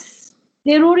us?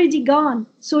 They're already gone.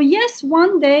 So yes,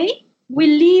 one day we'll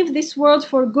leave this world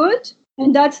for good,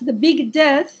 and that's the big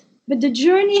death. But the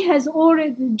journey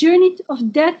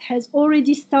of death has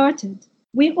already started.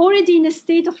 We're already in a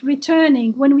state of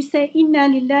returning. When we say Inna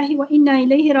lillahi wa inna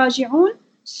ilayhi raji'un,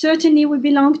 certainly we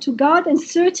belong to God, and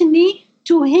certainly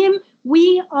to him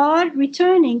we are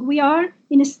returning. We are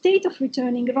in a state of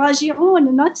returning.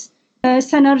 Raji'un, not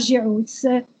sanarji'u. It's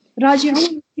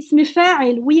raji'un, ismi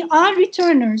fa'il. We are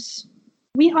returners.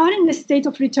 We are in a state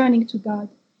of returning to God.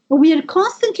 We are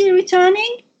constantly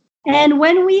returning. And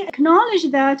when we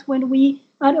acknowledge that, when we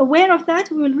are aware of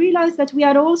that, we will realize that we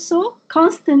are also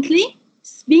constantly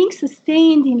being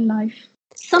sustained in life.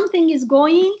 Something is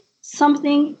going,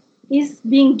 something is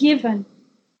being given.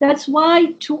 That's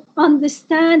why to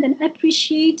understand and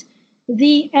appreciate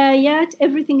the ayat,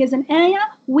 everything is an ayah,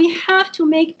 we have to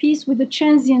make peace with the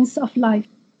transience of life.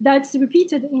 That's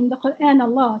repeated in the Quran a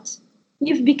lot.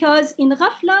 Because in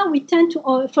ghafla, we tend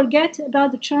to forget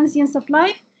about the transience of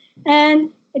life,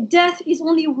 and death is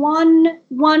only one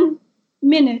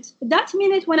minute. That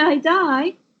minute when I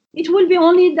die, it will be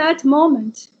only that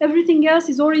moment. Everything else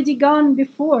is already gone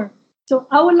before. So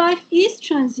our life is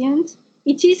transient,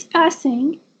 it is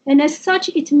passing, and as such,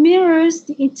 it mirrors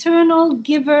the eternal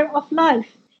giver of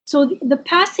life. So the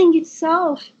passing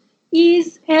itself is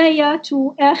ayah to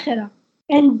akhirah.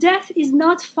 And death is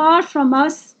not far from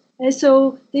us.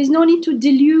 So there's no need to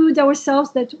delude ourselves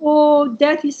that, oh,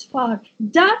 death is far.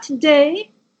 That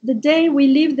day, the day we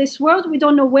leave this world, we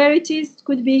don't know where it is. It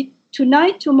could be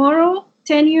tonight, tomorrow,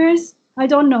 10 years, I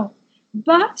don't know.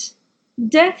 But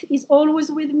death is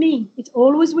always with me. It's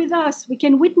always with us. We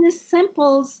can witness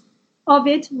samples of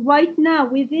it right now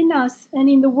within us and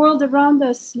in the world around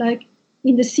us, like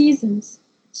in the seasons.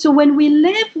 So when we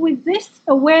live with this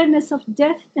awareness of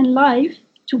death and life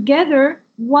together,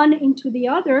 one into the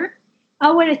other,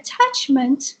 our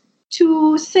attachment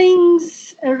to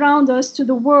things around us, to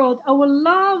the world, our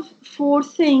love for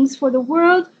things, for the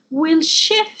world, will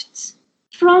shift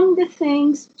from the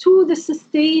things to the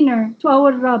sustainer, to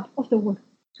our Rabb of the world,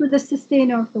 to the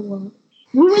sustainer of the world.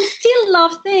 We will still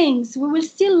love things, we will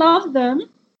still love them,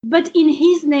 but in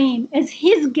His name, as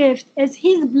His gift, as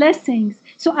His blessings.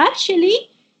 So actually,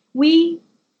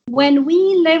 when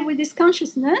we live with this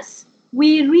consciousness,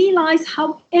 we realize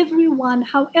how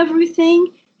everything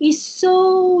is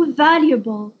so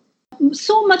valuable,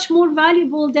 so much more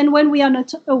valuable than when we are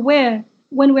not aware.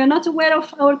 When we are not aware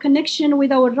of our connection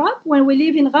with our Rabb, when we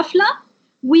live in ghafla,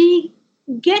 we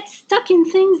get stuck in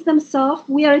things themselves,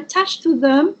 we are attached to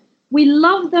them, we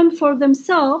love them for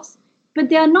themselves, but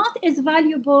they are not as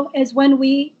valuable as when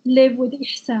we live with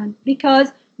ihsan, because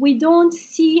we don't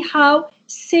see how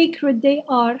sacred they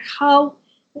are, how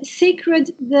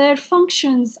sacred their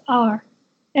functions are.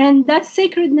 And that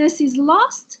sacredness is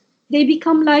lost, they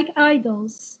become like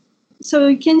idols. So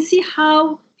you can see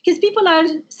how, because people are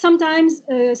sometimes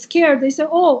scared. They say,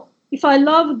 oh, if I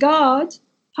love God,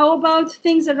 how about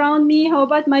things around me? How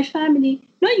about my family?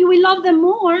 No, you will love them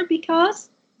more because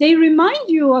they remind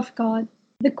you of God.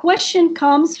 The question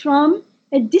comes from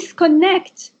a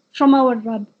disconnect from our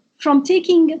Rabb, from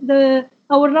taking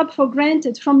our Rabb for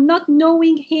granted, from not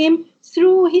knowing Him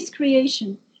through His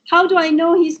creation. How do I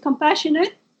know He's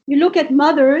compassionate? You look at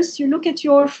mothers, you look at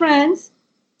your friends,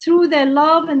 through their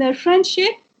love and their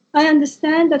friendship, I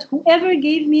understand that whoever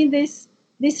gave me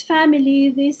this family,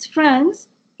 these friends,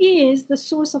 is the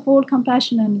source of all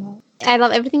compassion and love. I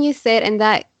love everything you said, and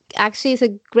that actually is a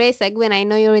great segue, and I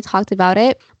know you already talked about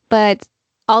it, but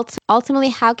ultimately,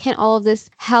 how can all of this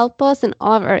help us in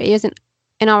all of our areas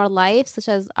in our life, such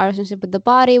as our relationship with the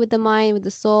body, with the mind, with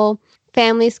the soul,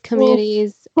 families,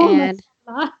 communities, and...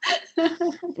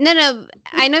 No,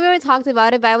 I know we already talked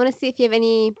about it, but I want to see if you have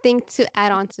anything to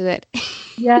add on to it.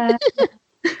 Yeah.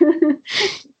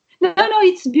 No,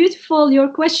 it's beautiful. Your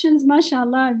questions,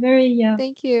 mashallah, are very,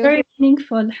 thank you. Very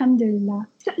meaningful, alhamdulillah.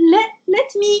 So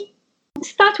let me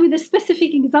start with a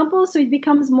specific example so it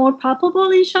becomes more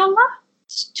palpable, inshallah,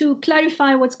 to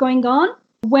clarify what's going on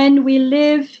when we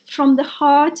live from the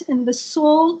heart and the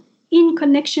soul in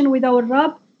connection with our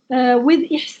Rabb, with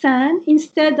ihsan,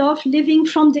 instead of living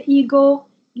from the ego,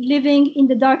 living in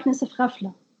the darkness of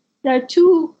ghafla. There are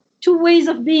two ways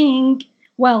of being.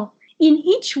 Well, in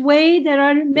each way, there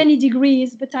are many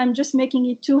degrees, but I'm just making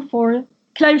it two for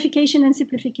clarification and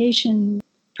simplification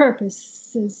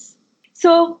purposes.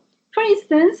 So, for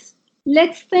instance,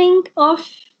 let's think of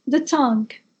the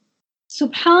tongue.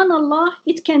 Subhanallah,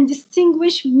 it can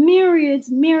distinguish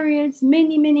myriads,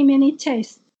 many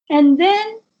tastes. And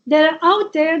then there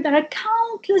are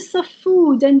countless of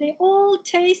food, and they all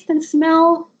taste and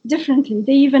smell differently.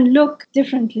 They even look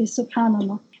differently,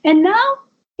 subhanallah. And now,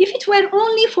 if it were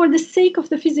only for the sake of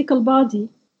the physical body,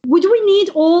 would we need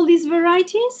all these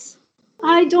varieties?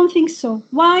 I don't think so.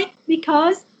 Why?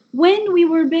 Because when we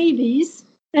were babies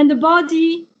and the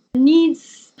body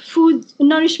needs food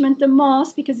nourishment the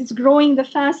most because it's growing the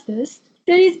fastest,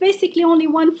 there is basically only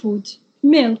one food,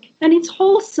 milk. And it's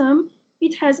wholesome.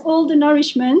 It has all the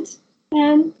nourishment,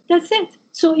 and that's it.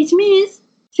 So it means,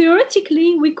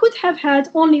 theoretically, we could have had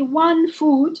only one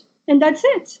food, and that's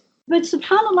it. But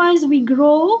subhanAllah, as we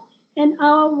grow and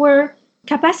our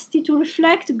capacity to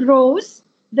reflect grows,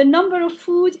 the number of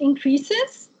food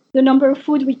increases, the number of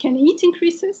food we can eat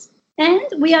increases, and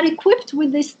we are equipped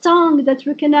with this tongue that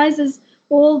recognizes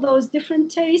all those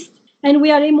different tastes, and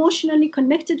we are emotionally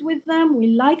connected with them. We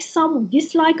like some, we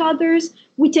dislike others,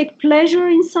 we take pleasure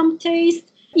in some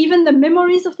taste. Even the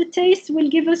memories of the taste will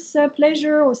give us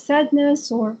pleasure or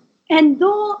sadness. And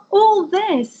though all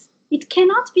this, it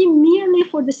cannot be merely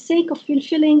for the sake of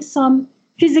fulfilling some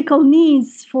physical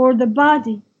needs for the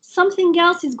body. Something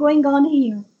else is going on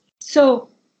here. So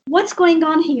what's going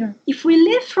on here? If we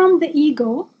live from the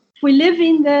ego, if we live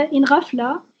in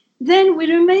ghafla, then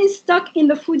we remain stuck in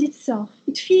the food itself.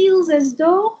 It feels as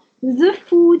though the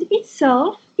food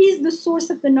itself is the source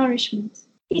of the nourishment.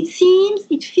 It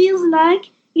feels like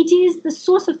It is the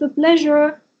source of the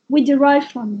pleasure we derive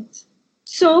from it.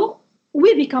 So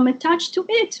we become attached to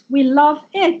it. We love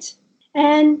it.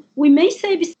 And we may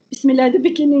say Bismillah at the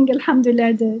beginning, Alhamdulillah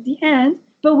at the end,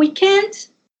 but we can't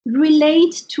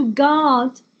relate to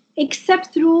God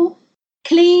except through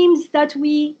claims that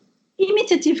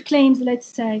imitative claims, let's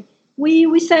say.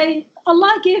 We say,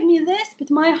 Allah gave me this, but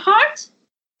my heart,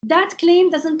 that claim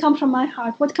doesn't come from my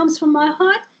heart. What comes from my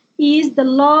heart is the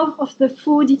love of the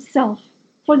food itself.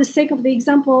 For the sake of the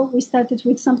example, we started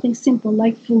with something simple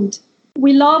like food.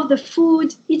 We love the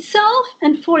food itself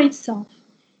and for itself.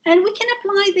 And we can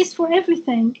apply this for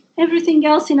everything. Everything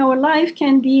else in our life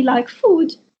can be like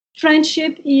food.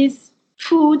 Friendship is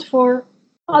food for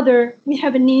other. We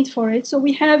have a need for it. So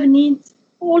we have needs,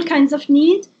 all kinds of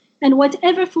need. And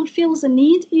whatever fulfills a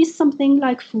need is something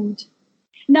like food.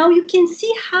 Now you can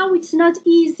see how it's not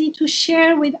easy to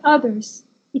share with others.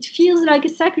 It feels like a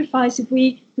sacrifice if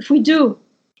we do.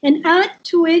 And add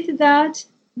to it that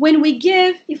when we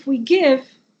give,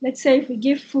 let's say if we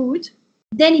give food,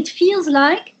 then it feels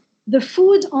like the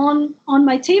food on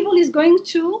my table is going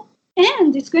to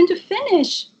end, it's going to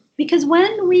finish. Because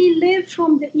when we live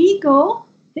from the ego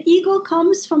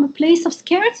comes from a place of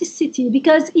scarcity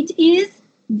because it is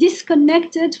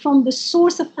disconnected from the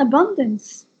source of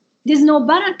abundance. There's no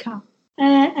barakah.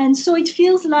 And so it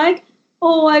feels like,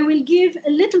 I will give a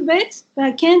little bit, but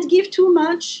I can't give too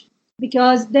much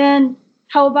because then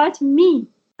how about me?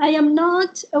 I am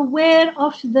not aware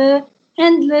of the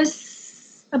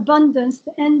endless abundance,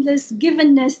 the endless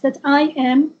givenness that I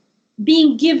am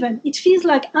being given. It feels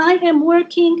like I am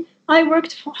working, I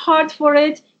worked hard for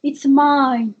it, it's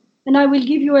mine, and I will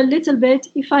give you a little bit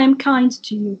if I am kind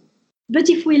to you. But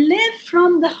if we live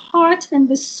from the heart and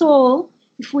the soul,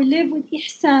 if we live with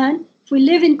ihsan, if we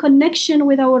live in connection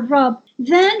with our Rabb,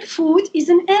 then food is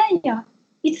an ayah.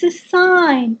 It's a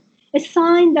sign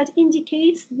that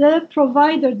indicates the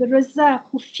provider, the Razzaq,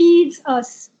 who feeds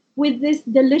us with this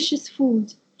delicious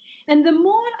food. And the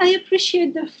more I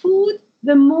appreciate the food,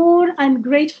 the more I'm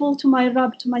grateful to my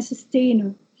Rabb, to my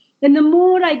sustainer. And the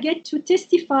more I get to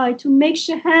testify, to make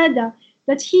shahada,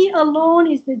 that He alone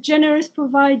is the generous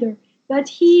provider, that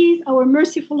He is our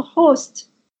merciful host.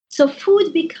 So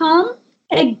food becomes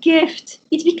a gift.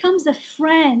 It becomes a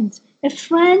friend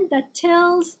that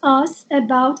tells us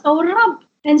about our Rabb.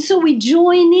 And so we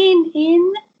join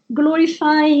in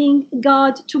glorifying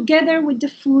God together with the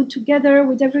food, together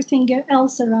with everything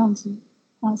else around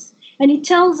us. And it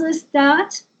tells us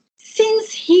that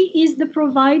since He is the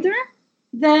provider,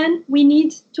 then we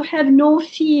need to have no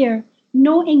fear,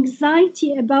 no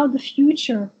anxiety about the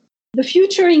future. The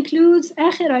future includes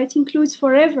akhirah, it includes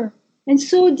forever. And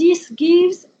so this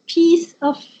gives a peace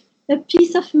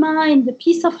of mind, the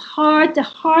peace of heart. The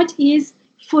heart is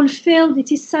fulfilled,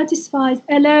 it is satisfied.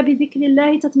 أَلَا بِذِكْرِ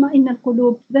اللَّهِ تَطْمَئِنَّ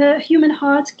الْقُلُوبُ. The human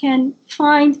heart can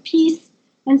find peace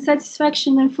and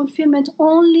satisfaction and fulfillment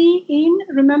only in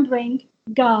remembering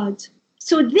God.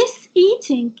 So this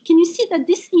eating, can you see that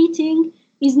this eating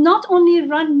is not only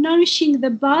nourishing the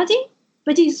body,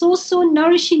 but it is also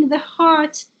nourishing the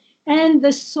heart and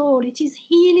the soul. It is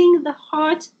healing the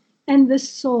heart and the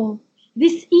soul.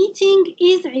 This eating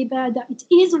is ibadah, it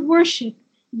is worship.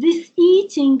 This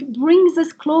eating brings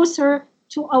us closer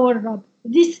to our Rabb.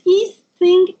 This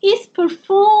thing is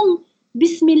performed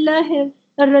Bismillah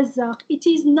al-Razzaq. It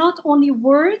is not only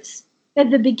words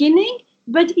at the beginning,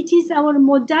 but it is our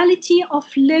modality of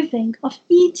living, of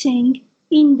eating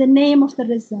in the name of the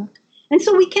Razzaq. And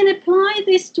so we can apply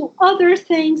this to other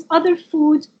things, other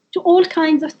food, to all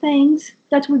kinds of things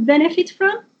that we benefit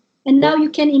from. And now you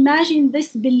can imagine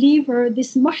this believer,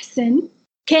 this muhsin,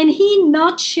 can he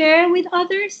not share with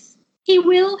others? He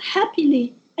will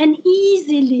happily and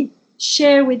easily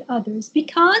share with others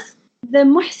because the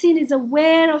muhsin is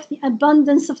aware of the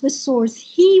abundance of the source.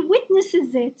 He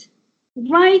witnesses it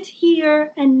right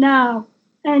here and now.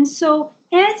 And so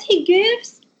as he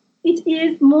gives,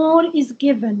 more is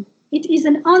given. It is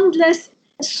an endless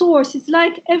source. It's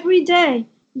like every day.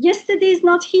 Yesterday is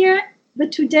not here,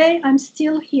 but today I'm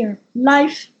still here.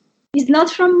 Life is not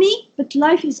from me, but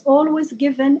life is always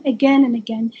given again and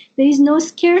again. There is no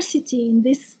scarcity in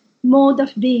this mode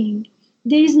of being.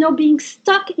 There is no being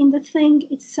stuck in the thing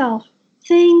itself.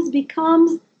 Things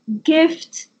become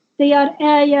gift. They are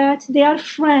ayat. They are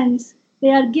friends.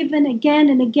 They are given again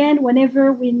and again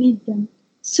whenever we need them.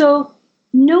 So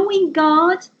knowing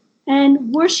God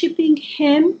and worshiping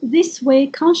Him this way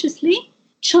consciously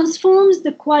transforms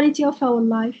the quality of our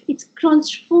life. It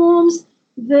transforms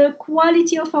the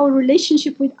quality of our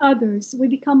relationship with others. We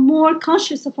become more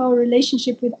conscious of our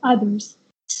relationship with others.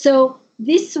 So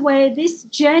this way, this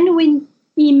genuine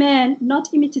Iman, not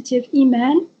imitative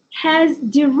Iman, has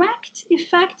direct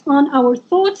effect on our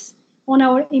thoughts, on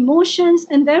our emotions,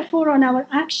 and therefore on our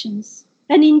actions.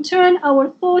 And in turn, our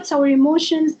thoughts, our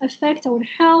emotions affect our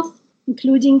health,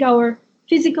 including our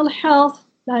physical health,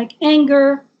 like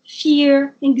anger,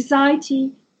 fear,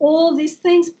 anxiety. All these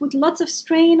things put lots of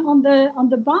strain on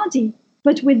the body.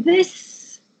 But with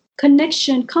this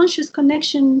connection, conscious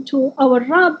connection to our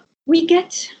Rabb,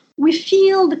 we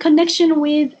feel the connection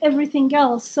with everything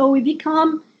else. So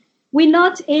we're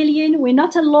not alien, we're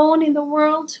not alone in the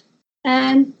world.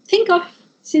 And think of,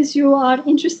 since you are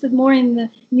interested more in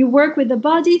you work with the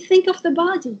body, think of the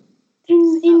body.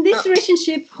 In this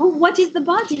relationship, what is the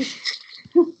body?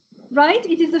 Right?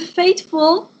 It is a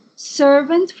faithful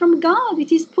servant from God.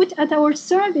 It is put at our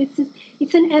service.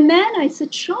 It's an amana, it's a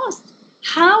trust.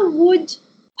 How would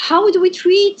we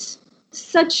treat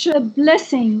such a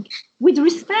blessing? With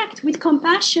respect, with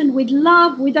compassion, with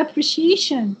love, with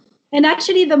appreciation. And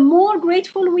actually, the more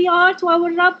grateful we are to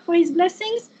our Rabb for his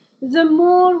blessings, the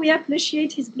more we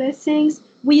appreciate his blessings,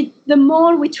 the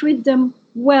more we treat them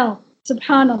well.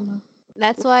 Subhanallah.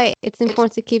 That's why it's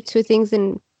important to keep two things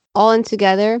all in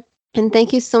together. And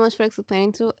thank you so much for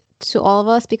explaining to all of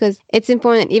us, because it's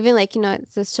important, even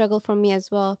it's a struggle for me as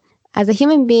well as a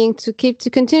human being to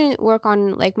continue to work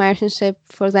on my relationship,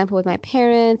 for example, with my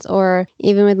parents or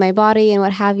even with my body and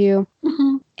what have you.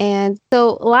 Mm-hmm. And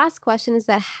so last question is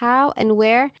that how and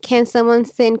where can someone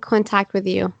stay in contact with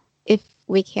you if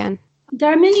we can?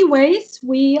 There are many ways.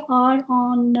 We are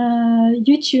on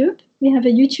YouTube. We have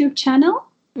a YouTube channel.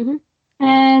 Mm-hmm.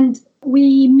 And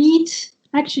we meet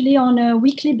actually on a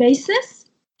weekly basis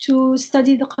to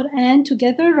study the Quran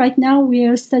together. Right now we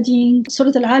are studying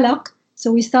Surah Al-Alaq.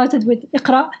 So we started with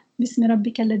Iqra' Bismi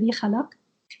Rabbika Alladhi Khalaq.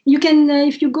 You can,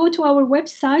 if you go to our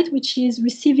website, which is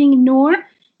Receiving Noor,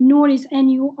 Noor is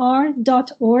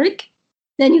nur.org,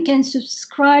 then you can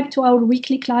subscribe to our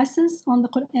weekly classes on the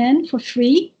Quran for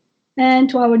free and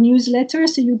to our newsletter.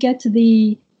 So you get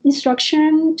the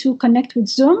instruction to connect with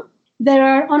Zoom. There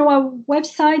are on our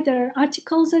website, there are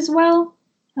articles as well.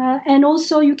 And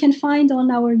also you can find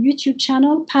on our YouTube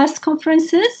channel past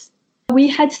conferences. We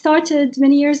had started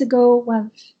many years ago,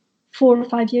 4 or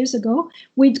 5 years ago,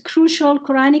 with crucial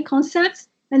Quranic concepts.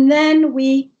 And then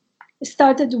we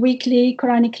started weekly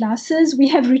Quranic classes. We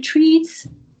have retreats.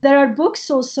 There are books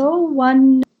also.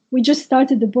 We just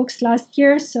started the books last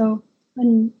year. So,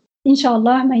 and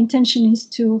inshallah, my intention is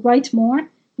to write more.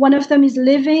 One of them is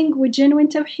Living with Genuine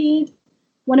Tawheed.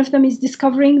 One of them is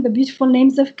Discovering the Beautiful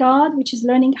Names of God, which is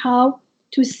learning how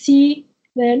to see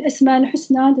the Asma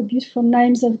al-Husna, the beautiful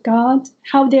names of God,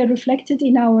 how they are reflected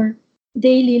in our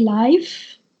daily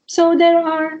life. So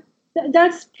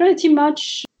that's pretty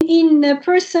much in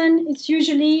person. It's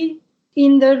usually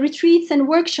in the retreats and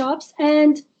workshops.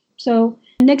 And so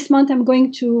next month I'm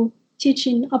going to teach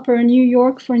in Upper New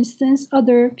York, for instance.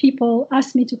 Other people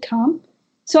ask me to come.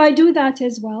 So I do that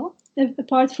as well,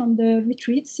 apart from the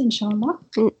retreats, inshallah.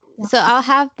 So I'll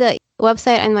have the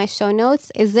website in my show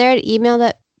notes. Is there an email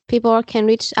that people can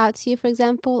reach out to you, for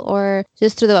example, or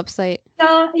just through the website?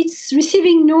 It's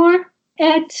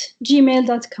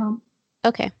receivingnoor@gmail.com.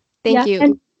 Okay, thank you.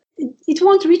 And it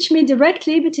won't reach me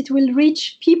directly, but it will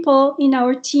reach people in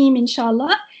our team,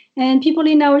 inshallah. And people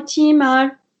in our team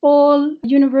are all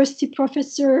university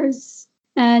professors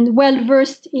and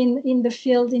well-versed in the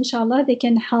field, inshallah. They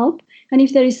can help. And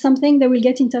if there is something, they will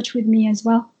get in touch with me as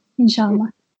well,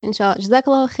 inshallah. Inshallah.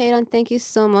 Jazakallah khairan. Thank you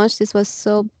so much. This was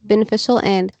so beneficial.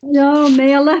 And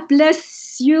may Allah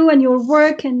bless you and your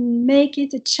work and make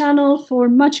it a channel for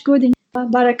much good.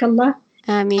 Barakallah.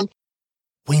 Ameen.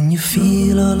 When you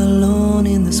feel all alone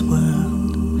in this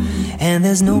world and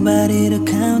there's nobody to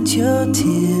count your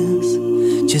tears,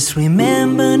 just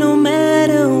remember, no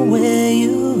matter where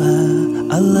you are,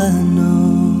 Allah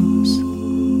knows.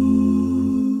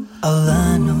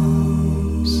 Allah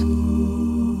knows.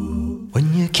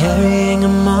 When you're carrying a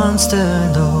monster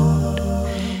load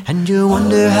and you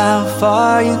wonder how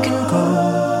far you can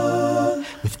go,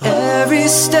 with every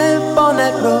step on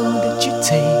that road that you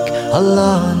take,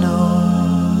 Allah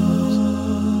knows.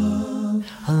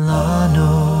 Allah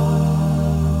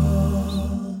knows.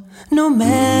 No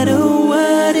matter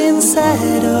what,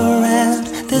 inside or out,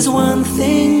 there's one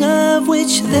thing of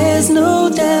which there's no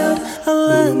doubt.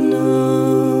 Allah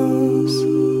knows.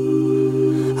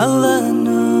 Allah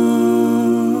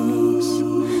knows.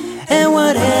 And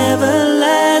whatever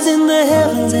lies in the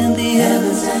heavens and the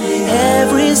heavens,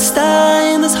 every star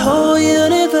in this whole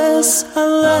universe,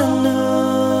 Allah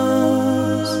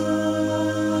knows.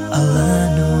 Allah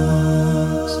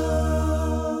knows.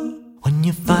 When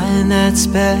you find that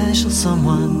special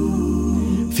someone,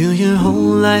 Feel your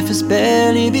whole life has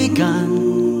barely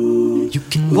begun. You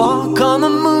can walk on the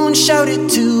moon, shout it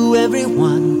to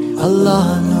everyone.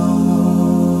 Allah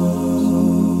knows,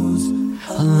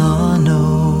 Allah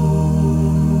knows.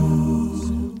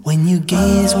 When you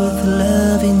gaze with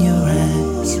love in your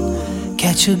eyes,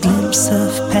 catch a glimpse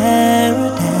of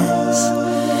paradise,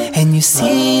 and you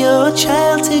see your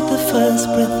child take the first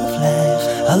breath of life.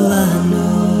 Allah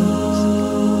knows,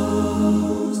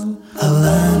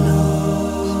 Allah knows.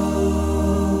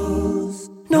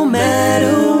 No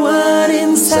matter what,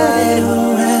 inside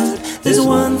or out, there's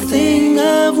one thing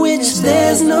of which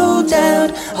there's no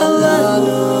doubt. Allah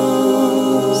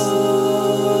knows,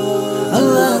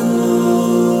 Allah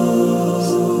knows.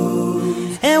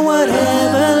 And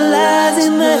whatever lies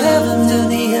in the heavens and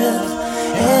the earth,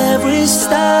 every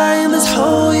star in this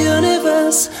whole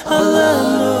universe, Allah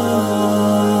knows,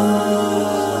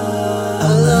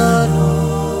 Allah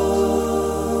knows.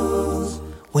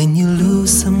 When you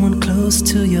lose someone close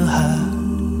to your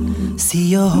heart, see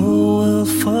your whole world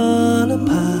fall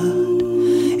apart,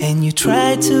 and you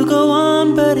try to go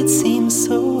on but it seems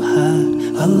so hard.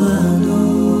 Allah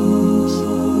knows,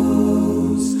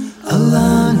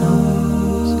 Allah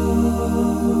knows.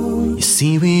 You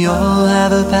see, we all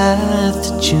have a path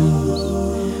to choose.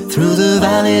 Through the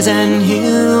valleys and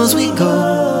hills we go,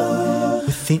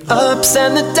 with the ups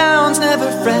and the downs,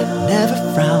 never fret, never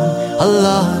frown.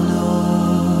 Allah knows,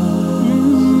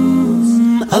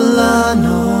 Allah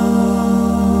knows.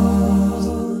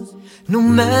 No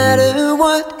matter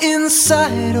what,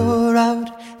 inside or out,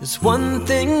 there's one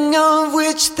thing of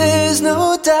which there's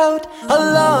no doubt.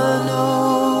 Allah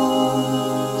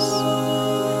knows,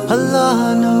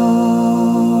 Allah knows.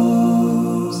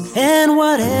 And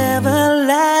whatever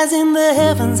lies in the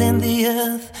heavens and the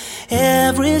earth,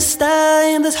 every star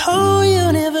in this whole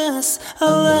universe,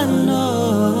 Allah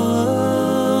knows,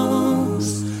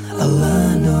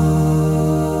 Allah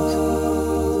knows.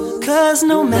 'Cause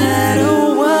no matter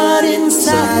what,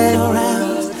 inside or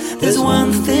out, there's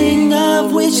one thing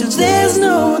of which there's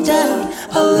no doubt.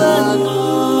 Allah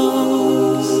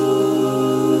knows,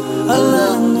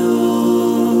 Allah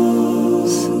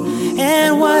knows.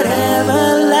 And whatever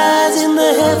lies in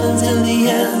the heavens and the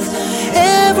earth,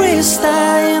 every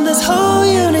star in this whole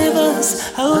universe,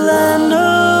 Allah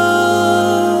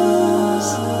knows,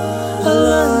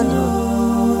 Allah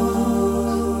knows.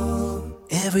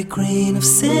 Every grain of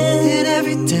sand in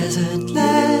every desert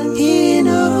land, He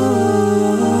knows.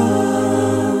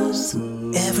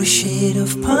 Every shade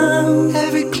of palm,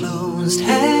 every closed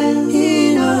hand,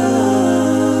 He knows.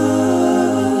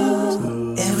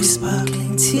 Every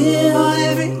sparkling tear on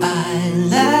every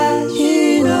eyelash,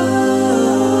 He knows.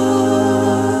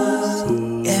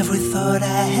 Every thought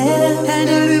I have and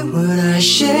every word I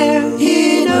share,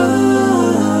 He knows,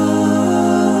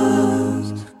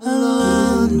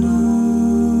 Allah knows.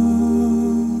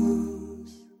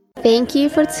 Thank you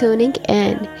for tuning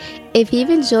in. If you've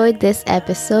enjoyed this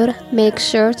episode, make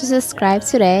sure to subscribe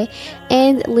today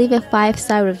and leave a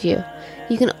 5-star review.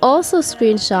 You can also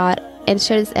screenshot and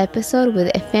share this episode with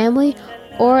a family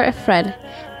or a friend.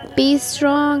 Be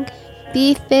strong,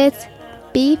 be fit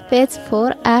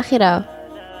for Akhirah.